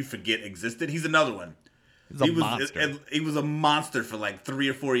you forget existed. He's another one. He was a monster. He was a monster for like 3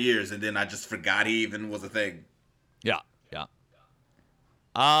 or 4 years, and then I just forgot he even was a thing. Yeah.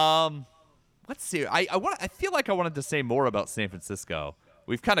 Let's see. I feel like I wanted to say more about San Francisco.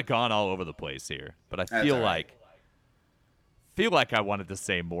 We've kind of gone all over the place here, but I feel like I wanted to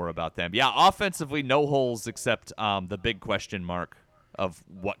say more about them. Yeah, offensively, no holes except the big question mark of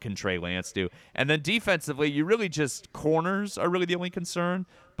what can Trey Lance do. And then defensively, you really just corners are really the only concern,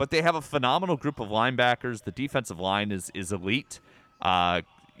 but they have a phenomenal group of linebackers. The defensive line is elite.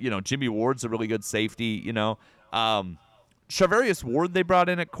 Jimmy Ward's a really good safety, Charvarius Ward they brought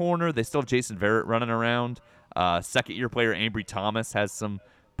in at corner. They still have Jason Verrett running around. Second-year player Ambry Thomas has some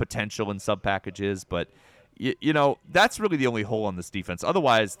potential in sub-packages, but that's really the only hole on this defense.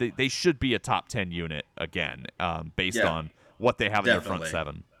 Otherwise, they should be a top 10 unit again, based on what they have in their front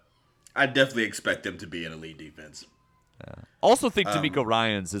seven. I definitely expect them to be an elite defense. Also think DeMeco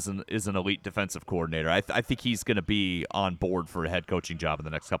Ryans is an elite defensive coordinator. I think he's going to be on board for a head coaching job in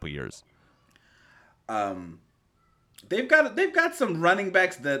the next couple of years. They've got some running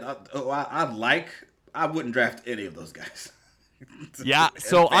backs that I like. I wouldn't draft any of those guys. Yeah,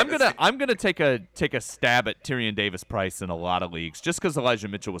 so I'm gonna take a stab at Tyrion Davis-Price in a lot of leagues, just because Elijah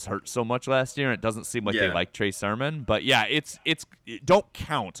Mitchell was hurt so much last year, and it doesn't seem like they like Trey Sermon. But yeah, it's don't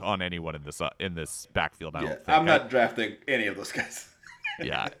count on anyone in this backfield. I don't think. I'm not drafting any of those guys.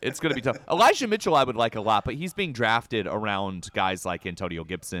 Yeah, it's gonna be tough. Elijah Mitchell I would like a lot, but he's being drafted around guys like Antonio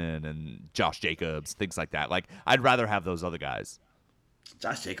Gibson and Josh Jacobs, things like that. Like, I'd rather have those other guys.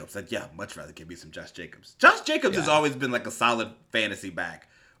 Josh Jacobs, much rather give me some Josh Jacobs. Josh Jacobs has always been like a solid fantasy back,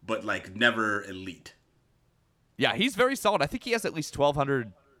 but like never elite. Yeah, he's very solid. I think he has at least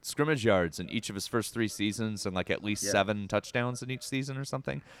 1,200 scrimmage yards in each of his first 3 seasons and like at least 7 touchdowns in each season or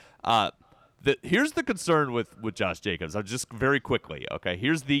something. Here's the concern with Josh Jacobs. I'll just very quickly, okay?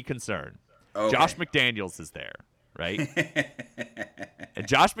 Here's the concern. Okay. Josh McDaniels is there, right? And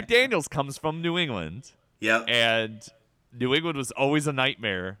Josh McDaniels comes from New England. Yep. And New England was always a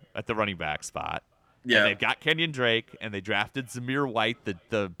nightmare at the running back spot. Yeah. And they've got Kenyon Drake, and they drafted Zamir White,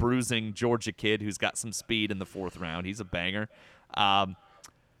 the bruising Georgia kid who's got some speed in the 4th round. He's a banger. I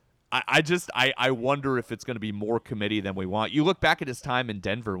wonder if it's going to be more committee than we want. You look back at his time in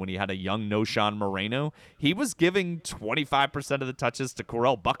Denver when he had a young Noshawn Moreno. He was giving 25% of the touches to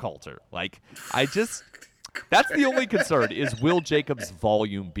Correll Buckhalter. That's the only concern is, will Jacobs'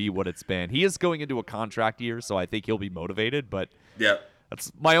 volume be what it's been? He is going into a contract year, so I think he'll be motivated. But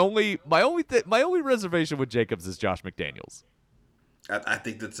that's my only reservation with Jacobs is Josh McDaniels. I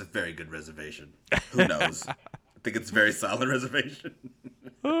think that's a very good reservation. Who knows? I think it's a very solid reservation.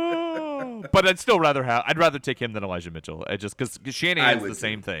 But I'd rather take him than Elijah Mitchell. Just because Shanahan's the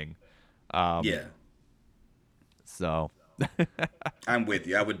same thing. Yeah. So. I'm with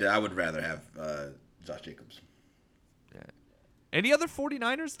you. I would rather have Josh Jacobs. Yeah. Any other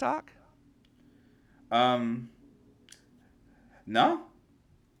 49ers talk? No.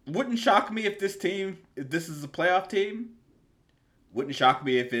 Wouldn't shock me if this is a playoff team. Wouldn't shock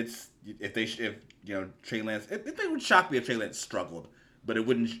me if Trey Lance. It would shock me if Trey Lance struggled, but it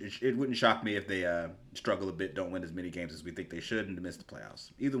wouldn't shock me if they struggle a bit, don't win as many games as we think they should, and miss the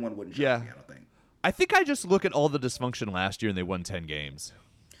playoffs. Either one wouldn't shock me. I don't think. I think I just look at all the dysfunction last year, and they won 10 games.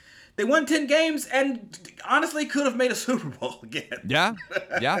 They won 10 games and honestly could have made a Super Bowl again. Yeah,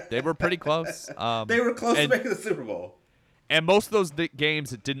 they were pretty close. They were close to making the Super Bowl. And most of those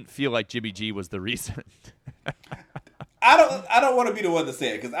games, it didn't feel like Jimmy G was the reason. I don't want to be the one to say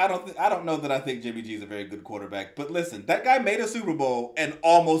it because I don't know that I think Jimmy G is a very good quarterback. But listen, that guy made a Super Bowl and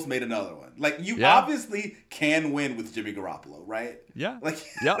almost made another one. Like, you obviously can win with Jimmy Garoppolo, right? Yeah. Like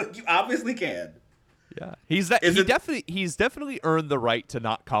you obviously can. Yeah, he's definitely earned the right to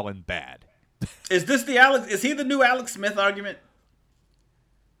not call him bad. Is this the Alex? Is he the new Alex Smith argument?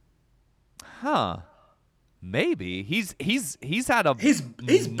 Huh? Maybe he's had a he's better.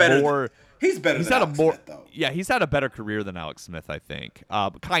 He's better. He's than had Alex a more Smith, though. Yeah, he's had a better career than Alex Smith, I think.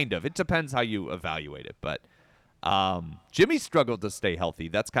 Kind of. It depends how you evaluate it, but Jimmy struggled to stay healthy.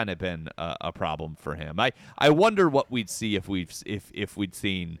 That's kind of been a problem for him. I wonder what we'd see if we'd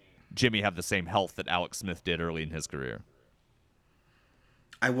seen Jimmy have the same health that Alex Smith did early in his career.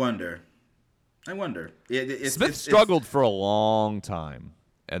 I wonder. Smith struggled for a long time,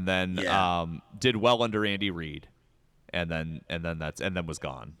 and then Yeah. did well under Andy Reid, and then was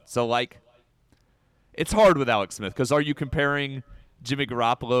gone. So like, it's hard with Alex Smith because are you comparing Jimmy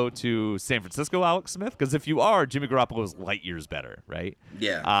Garoppolo to San Francisco Alex Smith? Because if you are, Jimmy Garoppolo is light years better, right?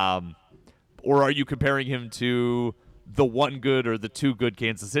 Yeah. Or are you comparing him to the one good or the two good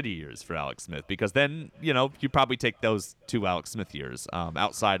Kansas City years for Alex Smith? Because then, you probably take those two Alex Smith years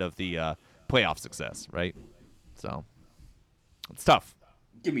outside of the playoff success, right? So it's tough.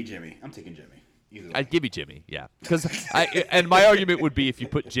 Give me Jimmy. I'm taking Jimmy. Either way. I'd give you Jimmy, yeah. Because and my argument would be if you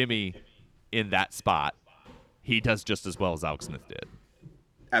put Jimmy in that spot, he does just as well as Alex Smith did.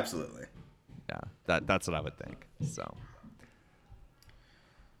 Absolutely. Yeah, that's what I would think. So,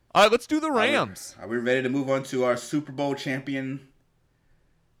 all right, let's do the Rams. Are we ready to move on to our Super Bowl champion,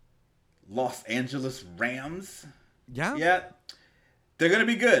 Los Angeles Rams? Yeah. Yeah. They're going to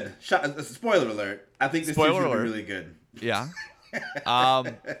be good. Spoiler alert. I think this team's going to be really good. Yeah.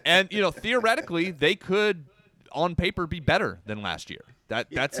 And, theoretically, they could, on paper, be better than last year.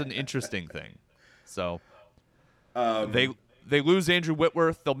 That's an interesting thing. So, they lose Andrew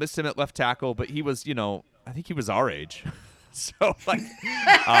Whitworth. They'll miss him at left tackle, but he was, I think he was our age. So, like,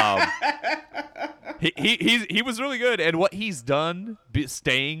 he was really good. And what he's done,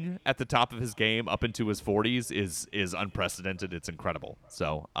 staying at the top of his game up into his 40s, is unprecedented. It's incredible.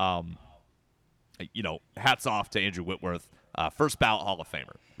 So, hats off to Andrew Whitworth. First ballot Hall of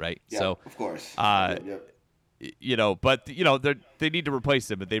Famer, right? Yeah, so, of course. But they need to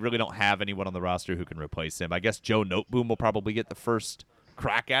replace him, but they really don't have anyone on the roster who can replace him. I guess Joe Noteboom will probably get the first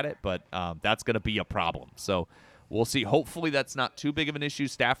crack at it, but that's going to be a problem. So we'll see. Hopefully that's not too big of an issue.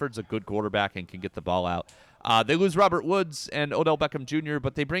 Stafford's a good quarterback and can get the ball out. They lose Robert Woods and Odell Beckham Jr.,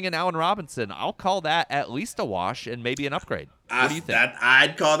 but they bring in Allen Robinson. I'll call that at least a wash and maybe an upgrade. What do you think?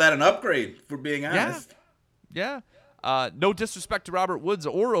 I'd call that an upgrade, for being honest. Yeah. No disrespect to Robert Woods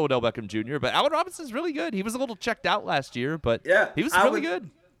or Odell Beckham Jr., but Allen Robinson's really good. He was a little checked out last year, but he was really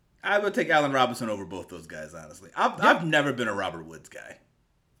good. I would take Allen Robinson over both those guys, honestly. I've never been a Robert Woods guy.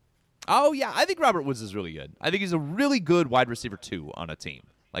 Oh, yeah. I think Robert Woods is really good. I think he's a really good wide receiver, too, on a team.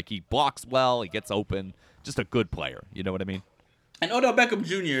 Like, he blocks well. He gets open. Just a good player. You know what I mean? And Odell Beckham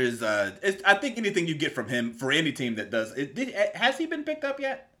Jr. is I think anything you get from him for any team that does – has he been picked up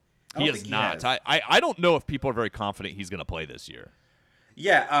yet? He is not. I don't know if people are very confident he's going to play this year.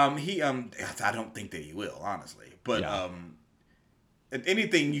 Yeah, I don't think that he will, honestly. But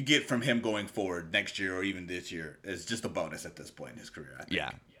anything you get from him going forward next year or even this year is just a bonus at this point in his career, I think.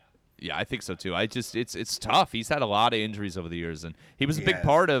 Yeah, I think so too. It's tough. He's had a lot of injuries over the years, and he was a big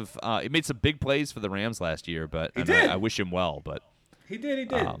part of. He made some big plays for the Rams last year, but I wish him well. But he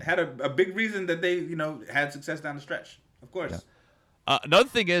did. Had a big reason that they had success down the stretch. Of course. Yeah. Another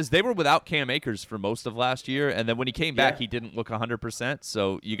thing is they were without Cam Akers for most of last year, and then when he came back, he didn't look 100%.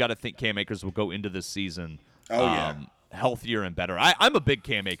 So you got to think Cam Akers will go into this season healthier and better. I'm a big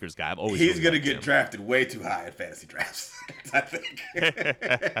Cam Akers guy. He's going to get drafted way too high in fantasy drafts, I think.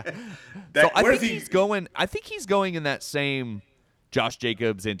 I think he's going in that same Josh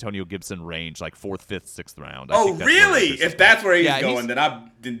Jacobs, Antonio Gibson range, like 4th, 5th, 6th round. Really? If that's where he's going,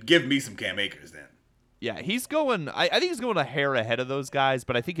 then give me some Cam Akers then. Yeah, he's going. I think he's going a hair ahead of those guys,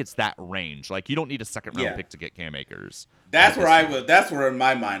 but I think it's that range. Like you don't need a second round pick to get Cam Akers. That's where That's where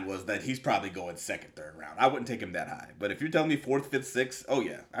my mind was that he's probably going 2nd, 3rd round. I wouldn't take him that high, but if you're telling me 4th, 5th, 6th, oh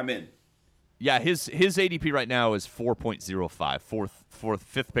yeah, I'm in. Yeah, his ADP right now is 4.05.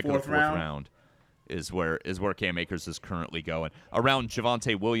 5th pick of the 4th round is where Cam Akers is currently going. Around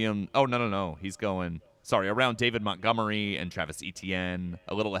Javonte Williams. Oh no, he's going. Sorry, around David Montgomery and Travis Etienne,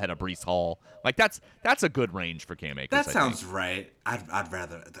 a little ahead of Breece Hall. Like that's a good range for Cam Akers. That sounds right. I'd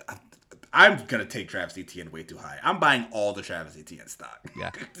rather. I'm gonna take Travis Etienne way too high. I'm buying all the Travis Etienne stock. Yeah.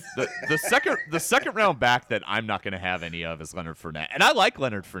 The second round back that I'm not gonna have any of is Leonard Fournette, and I like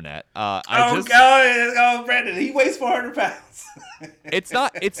Leonard Fournette. Brandon, he weighs 400 pounds. It's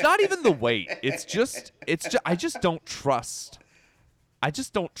not even the weight. I just don't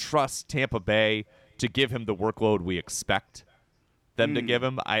trust Tampa Bay to give him the workload we expect them to give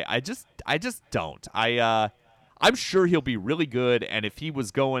him. I just don't. I'm sure he'll be really good, and if he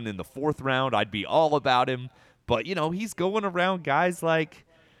was going in the 4th round, I'd be all about him. But, he's going around guys like,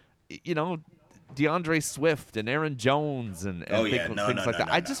 DeAndre Swift and Aaron Jones and things like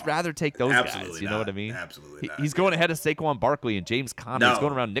that. I'd just rather take those guys. You know what I mean? Absolutely not. He's going ahead of Saquon Barkley and James Conner. He's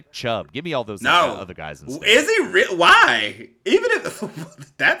going around Nick Chubb. Give me all those other guys instead. Is he why? Even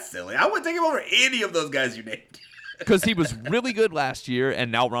if that's silly. I wouldn't take him over any of those guys you named. Because he was really good last year,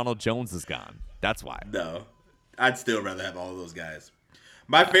 and now Ronald Jones is gone. That's why. No. I'd still rather have all of those guys.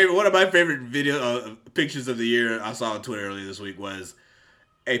 One of my favorite pictures of the year I saw on Twitter earlier this week was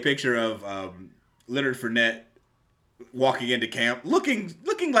a picture of Leonard Fournette walking into camp, looking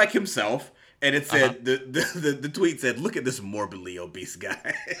like himself, and it said the tweet said, "Look at this morbidly obese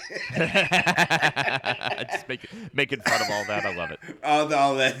guy." Just making fun of all that. I love it.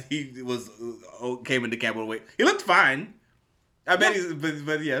 All that he came into camp with weight. He looked fine. I bet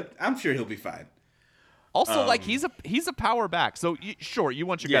but yeah, I'm sure he'll be fine. Also, he's a power back, so you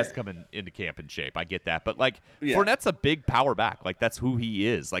want your guys to come into camp in shape. I get that, but Fournette's a big power back. That's who he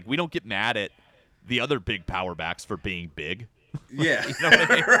is. We don't get mad at the other big power backs for being big. Yeah, you know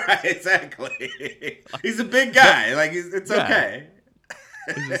what I mean? Right, exactly. He's a big guy. It's okay.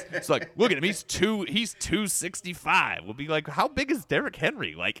 It's look at him. He's 265. We'll be like, how big is Derrick Henry?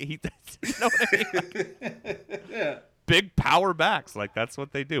 You know what I mean? Yeah. Big power backs, that's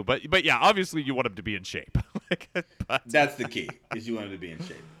what they do. But yeah, obviously you want him to be in shape. That's the key, is you want him to be in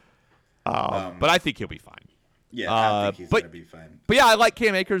shape. But I think he'll be fine. Yeah, I think he's going to be fine. But yeah, I like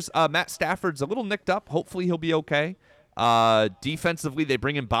Cam Akers. Matt Stafford's a little nicked up. Hopefully he'll be okay. Defensively, they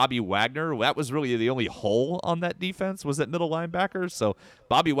bring in Bobby Wagner. That was really the only hole on that defense was at middle linebacker. So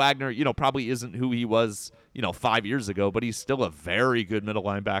Bobby Wagner, probably isn't who he was, 5 years ago, but he's still a very good middle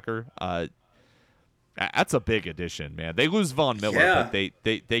linebacker. That's a big addition, man. They lose Von Miller, but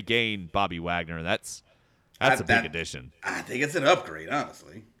they gain Bobby Wagner, and that's a big addition. I think it's an upgrade,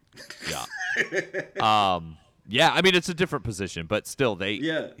 honestly. Yeah. Yeah, I mean it's a different position, but still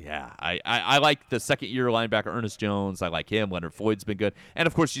I like the second-year linebacker Ernest Jones. I like him. Leonard Floyd's been good, and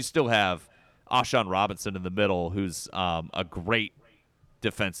of course you still have Alshon Robinson in the middle, who's a great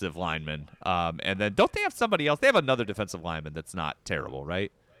defensive lineman. And then don't they have somebody else? They have another defensive lineman that's not terrible,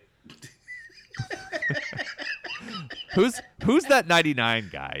 right? Who's that 99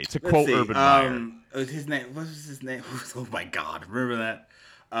 guy? To quote Urban Meyer. His name. What was his name? Oh my God! Remember that?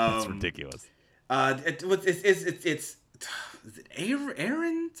 That's ridiculous. It's is it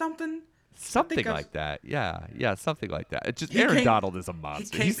Aaron something? Something like that. Yeah, something like that. It's just Aaron Donald is a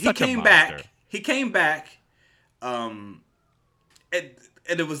monster. He's such a monster. Back. He came back. And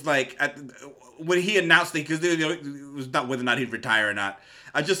it was when he announced it, because it was not whether or not he'd retire or not.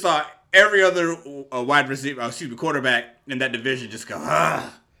 I just saw every other quarterback in that division just go,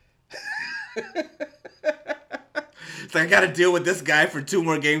 It's I got to deal with this guy for 2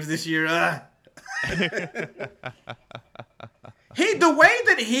 more games this year. The way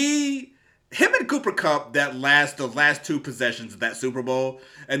that him and Cooper Kupp, the last 2 possessions of that Super Bowl,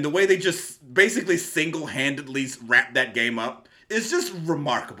 and the way they just basically single-handedly wrapped that game up is just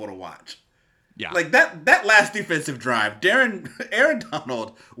remarkable to watch. Yeah. That last defensive drive, Aaron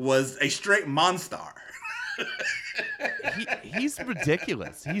Donald was a straight monster. He's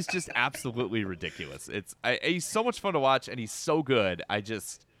ridiculous. He's just absolutely ridiculous. He's so much fun to watch, and he's so good. I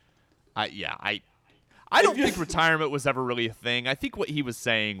don't think retirement was ever really a thing. I think what he was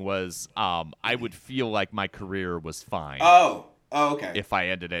saying was, I would feel like my career was fine. Oh, okay. If I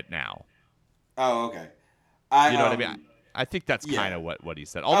ended it now. Oh, okay. You know what I mean? I think that's kind of what he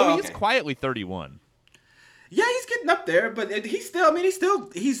said. Although he's quietly 31. Yeah, he's getting up there, but he's just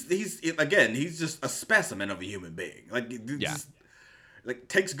a specimen of a human being.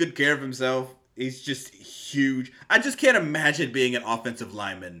 Takes good care of himself. He's just huge. I just can't imagine being an offensive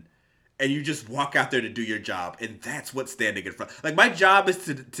lineman and you just walk out there to do your job, and that's what's standing in front. My job is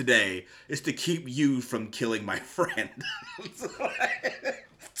today is to keep you from killing my friend. It's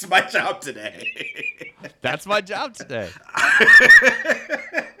my job today. That's my job today.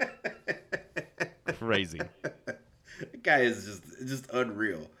 Crazy. The guy is just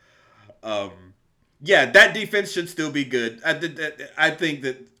unreal. That defense should still be good. I think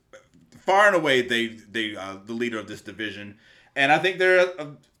that far and away they the leader of this division, and I think they're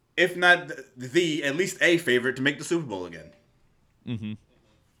if not at least a favorite to make the Super Bowl again. Mm-hmm.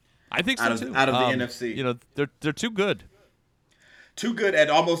 I think so too. Out of the NFC, they're too good. Too good at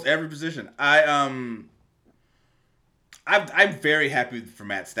almost every position. I'm very happy for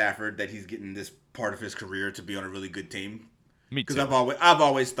Matt Stafford that he's getting this part of his career to be on a really good team. Me too. Because I've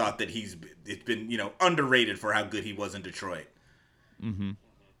always thought that it's been underrated for how good he was in Detroit. Mm-hmm.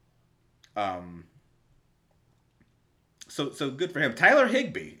 So good for him. Tyler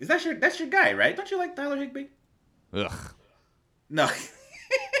Higbee. That's your guy, right? Don't you like Tyler Higbee? Ugh. No.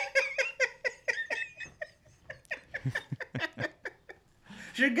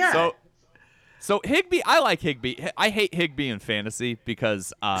 It's your guy. So Higbee, I like Higbee. I hate Higbee in fantasy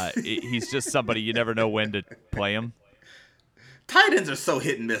because he's just somebody you never know when to play him. Tight ends are so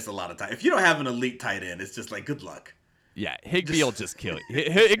hit and miss a lot of times. If you don't have an elite tight end, it's just like good luck. Yeah, Higbee will just kill you.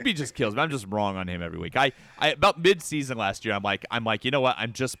 Higbee just kills me. I'm just wrong on him every week. I about mid-season last year, I'm like, you know what?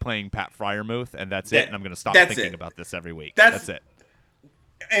 I'm just playing Pat Freiermuth, and that's it. And I'm going to stop thinking about this every week. That's it.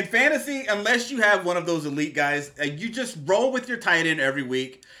 In fantasy, unless you have one of those elite guys, you just roll with your tight end every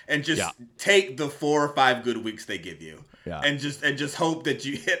week and just take the 4 or 5 good weeks they give you, and just hope that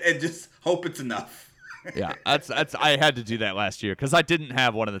you hit, and just hope it's enough. Yeah, that's I had to do that last year because I didn't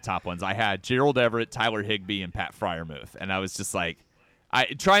have one of the top ones. I had Gerald Everett, Tyler Higbee, and Pat Freiermuth, and I was just like,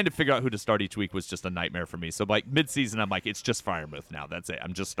 trying to figure out who to start each week was just a nightmare for me. So like mid-season, I'm like, it's just Freiermuth now. That's it.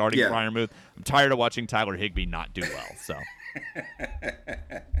 I'm just starting Freiermuth. I'm tired of watching Tyler Higbee not do well. So.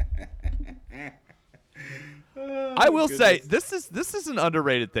 I will say this is an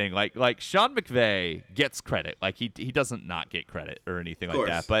underrated thing. Like Sean McVay gets credit. Like he doesn't not get credit or anything like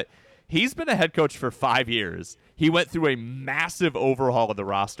that. But he's been a head coach for 5 years. He went through a massive overhaul of the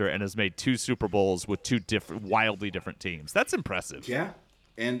roster and has made 2 Super Bowls with 2 wildly different teams. That's impressive. Yeah,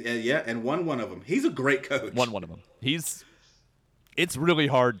 and won one of them. He's a great coach. Won one of them. It's really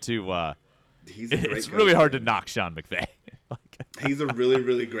hard to. It's really hard to knock Sean McVay. He's a really,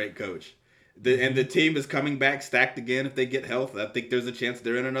 really great coach. And the team is coming back stacked again if they get health. I think there's a chance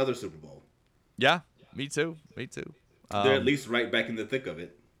they're in another Super Bowl. Yeah, me too. They're at least right back in the thick of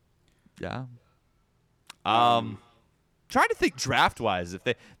it. Yeah. Trying to think draft-wise if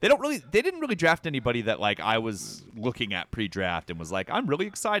they didn't really draft anybody that like I was looking at pre-draft and was like, I'm really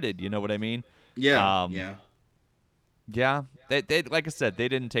excited. You know what I mean? Yeah. Yeah, they like I said, they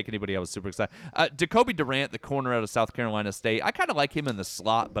didn't take anybody I was super excited. Jacoby Durant, the corner out of South Carolina State, I kind of like him in the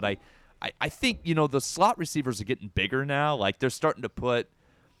slot, but I think, the slot receivers are getting bigger now. Like they're starting to put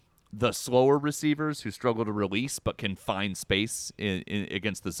the slower receivers who struggle to release but can find space in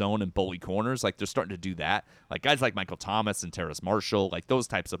against the zone and bully corners. Like they're starting to do that. Like guys like Michael Thomas and Terrace Marshall, like those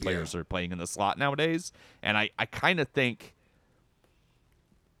types of players are playing in the slot nowadays. And I kind of think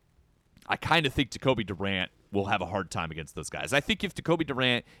Jacoby Durant will have a hard time against those guys. I think if Jacoby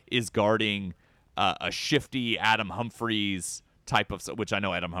Durant is guarding a shifty Adam Humphries type of, which I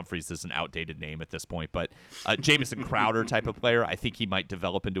know Adam Humphries is an outdated name at this point, but Jamison Crowder type of player, I think he might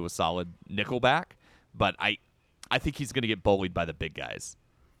develop into a solid nickelback. But I think he's going to get bullied by the big guys.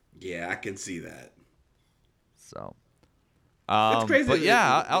 Yeah, I can see that. So. It's crazy. But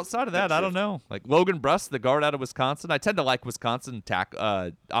yeah, outside of that, I don't know. Like Logan Bruss, the guard out of Wisconsin. I tend to like Wisconsin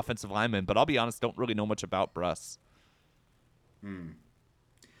offensive linemen, but I'll be honest, don't really know much about Bruss.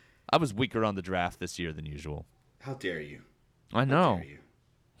 I was weaker on the draft this year than usual. How dare you? I know.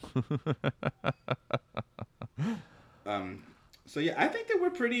 How dare you? So yeah, I think that we're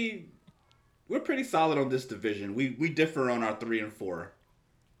pretty solid on this division. We differ on our 3 and 4.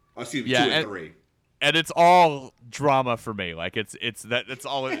 Oh, excuse me, 2 and 3. And it's all drama for me. Like it's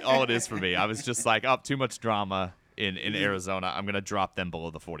all it is for me. I was just like, too much drama in Arizona. I'm gonna drop them below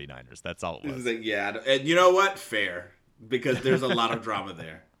the 49ers. That's all it was. Yeah, and you know what? Fair, because there's a lot of drama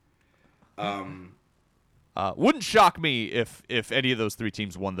there. Wouldn't shock me if any of those 3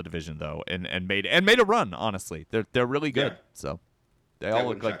 teams won the division though, and made a run. Honestly, they're really good. Yeah. So they all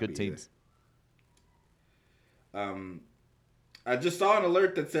look like good teams. I just saw an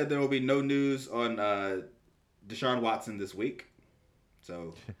alert that said there will be no news on Deshaun Watson this week.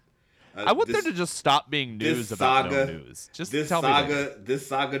 So I want there to just stop being news about no news. Just tell me this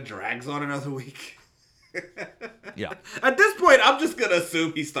saga drags on another week. Yeah. At this point, I'm just gonna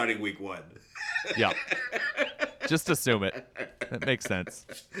assume he's starting week 1. Yeah. Just assume it. That makes sense.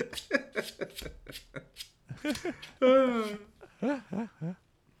 Oh.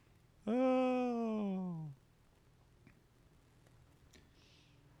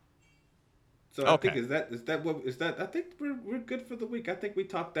 So I think is that I think we're good for the week. I think we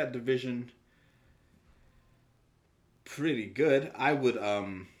talked that division pretty good. I would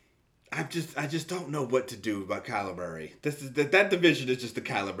I just don't know what to do about Kyler Murray. That division is just the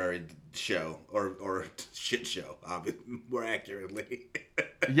Kyler Murray show or shit show, more accurately.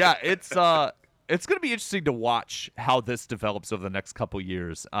 Yeah, it's going to be interesting to watch how this develops over the next couple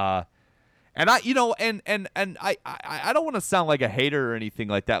years. And I don't want to sound like a hater or anything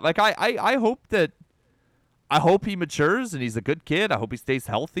like that. Like I hope he matures and he's a good kid. I hope he stays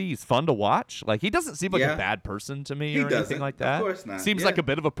healthy. He's fun to watch. Like he doesn't seem like a bad person to me or anything like that. Of course not. Seems like a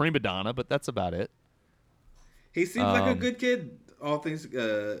bit of a prima donna, but that's about it. He seems like a good kid. All things,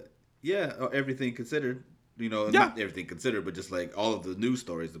 everything considered. Not everything considered, but just like all of the news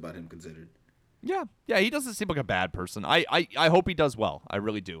stories about him considered. Yeah, he doesn't seem like a bad person. I hope he does well. I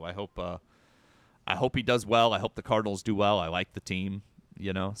really do. I hope he does well. I hope the Cardinals do well. I like the team,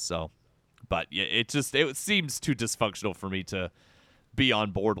 so. But it seems too dysfunctional for me to be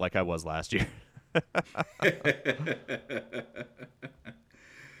on board like I was last year.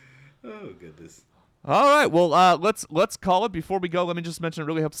 Oh, goodness. All right, well, let's call it. Before we go, let me just mention, it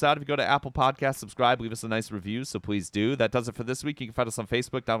really helps out if you go to Apple Podcasts, subscribe, leave us a nice review, so please do. That does it for this week. You can find us on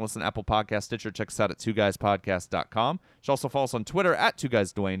Facebook, download us on Apple Podcast, Stitcher. Check us out at twoguyspodcast.com. You should also follow us on Twitter at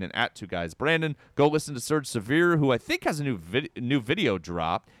 @2guysDwayne and at @2guysBrandon. Go listen to Serge Severe, who I think has a new video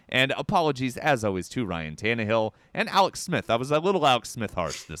drop. And apologies, as always, to Ryan Tannehill and Alex Smith. I was a little Alex Smith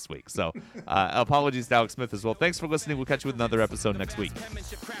harsh this week, so apologies to Alex Smith as well. Thanks for listening. We'll catch you with another episode next week.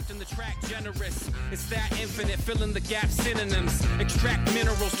 It's that infinite, filling the gap synonyms. Extract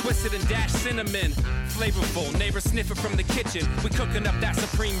minerals, twisted and dash cinnamon. Flavorful, neighbors sniff it from the kitchen. We cooking up that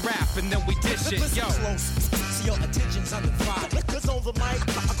supreme rap and then we dish it. Yo. See your attention's under fire. Cause on the mic,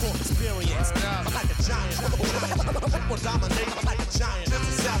 I call experience. I'm like a giant. Or dominate like a giant.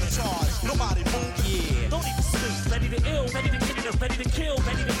 It's a sabotage. Nobody move. Yeah. Don't even sleep. Ready to ill. Ready to kill. Ready to kill.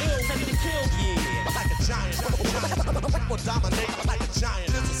 Ready to ill. Ready to kill. Yeah. I'm like a giant. Or dominate like a giant.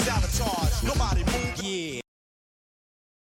 It's a sabotage. Nobody move. Yeah.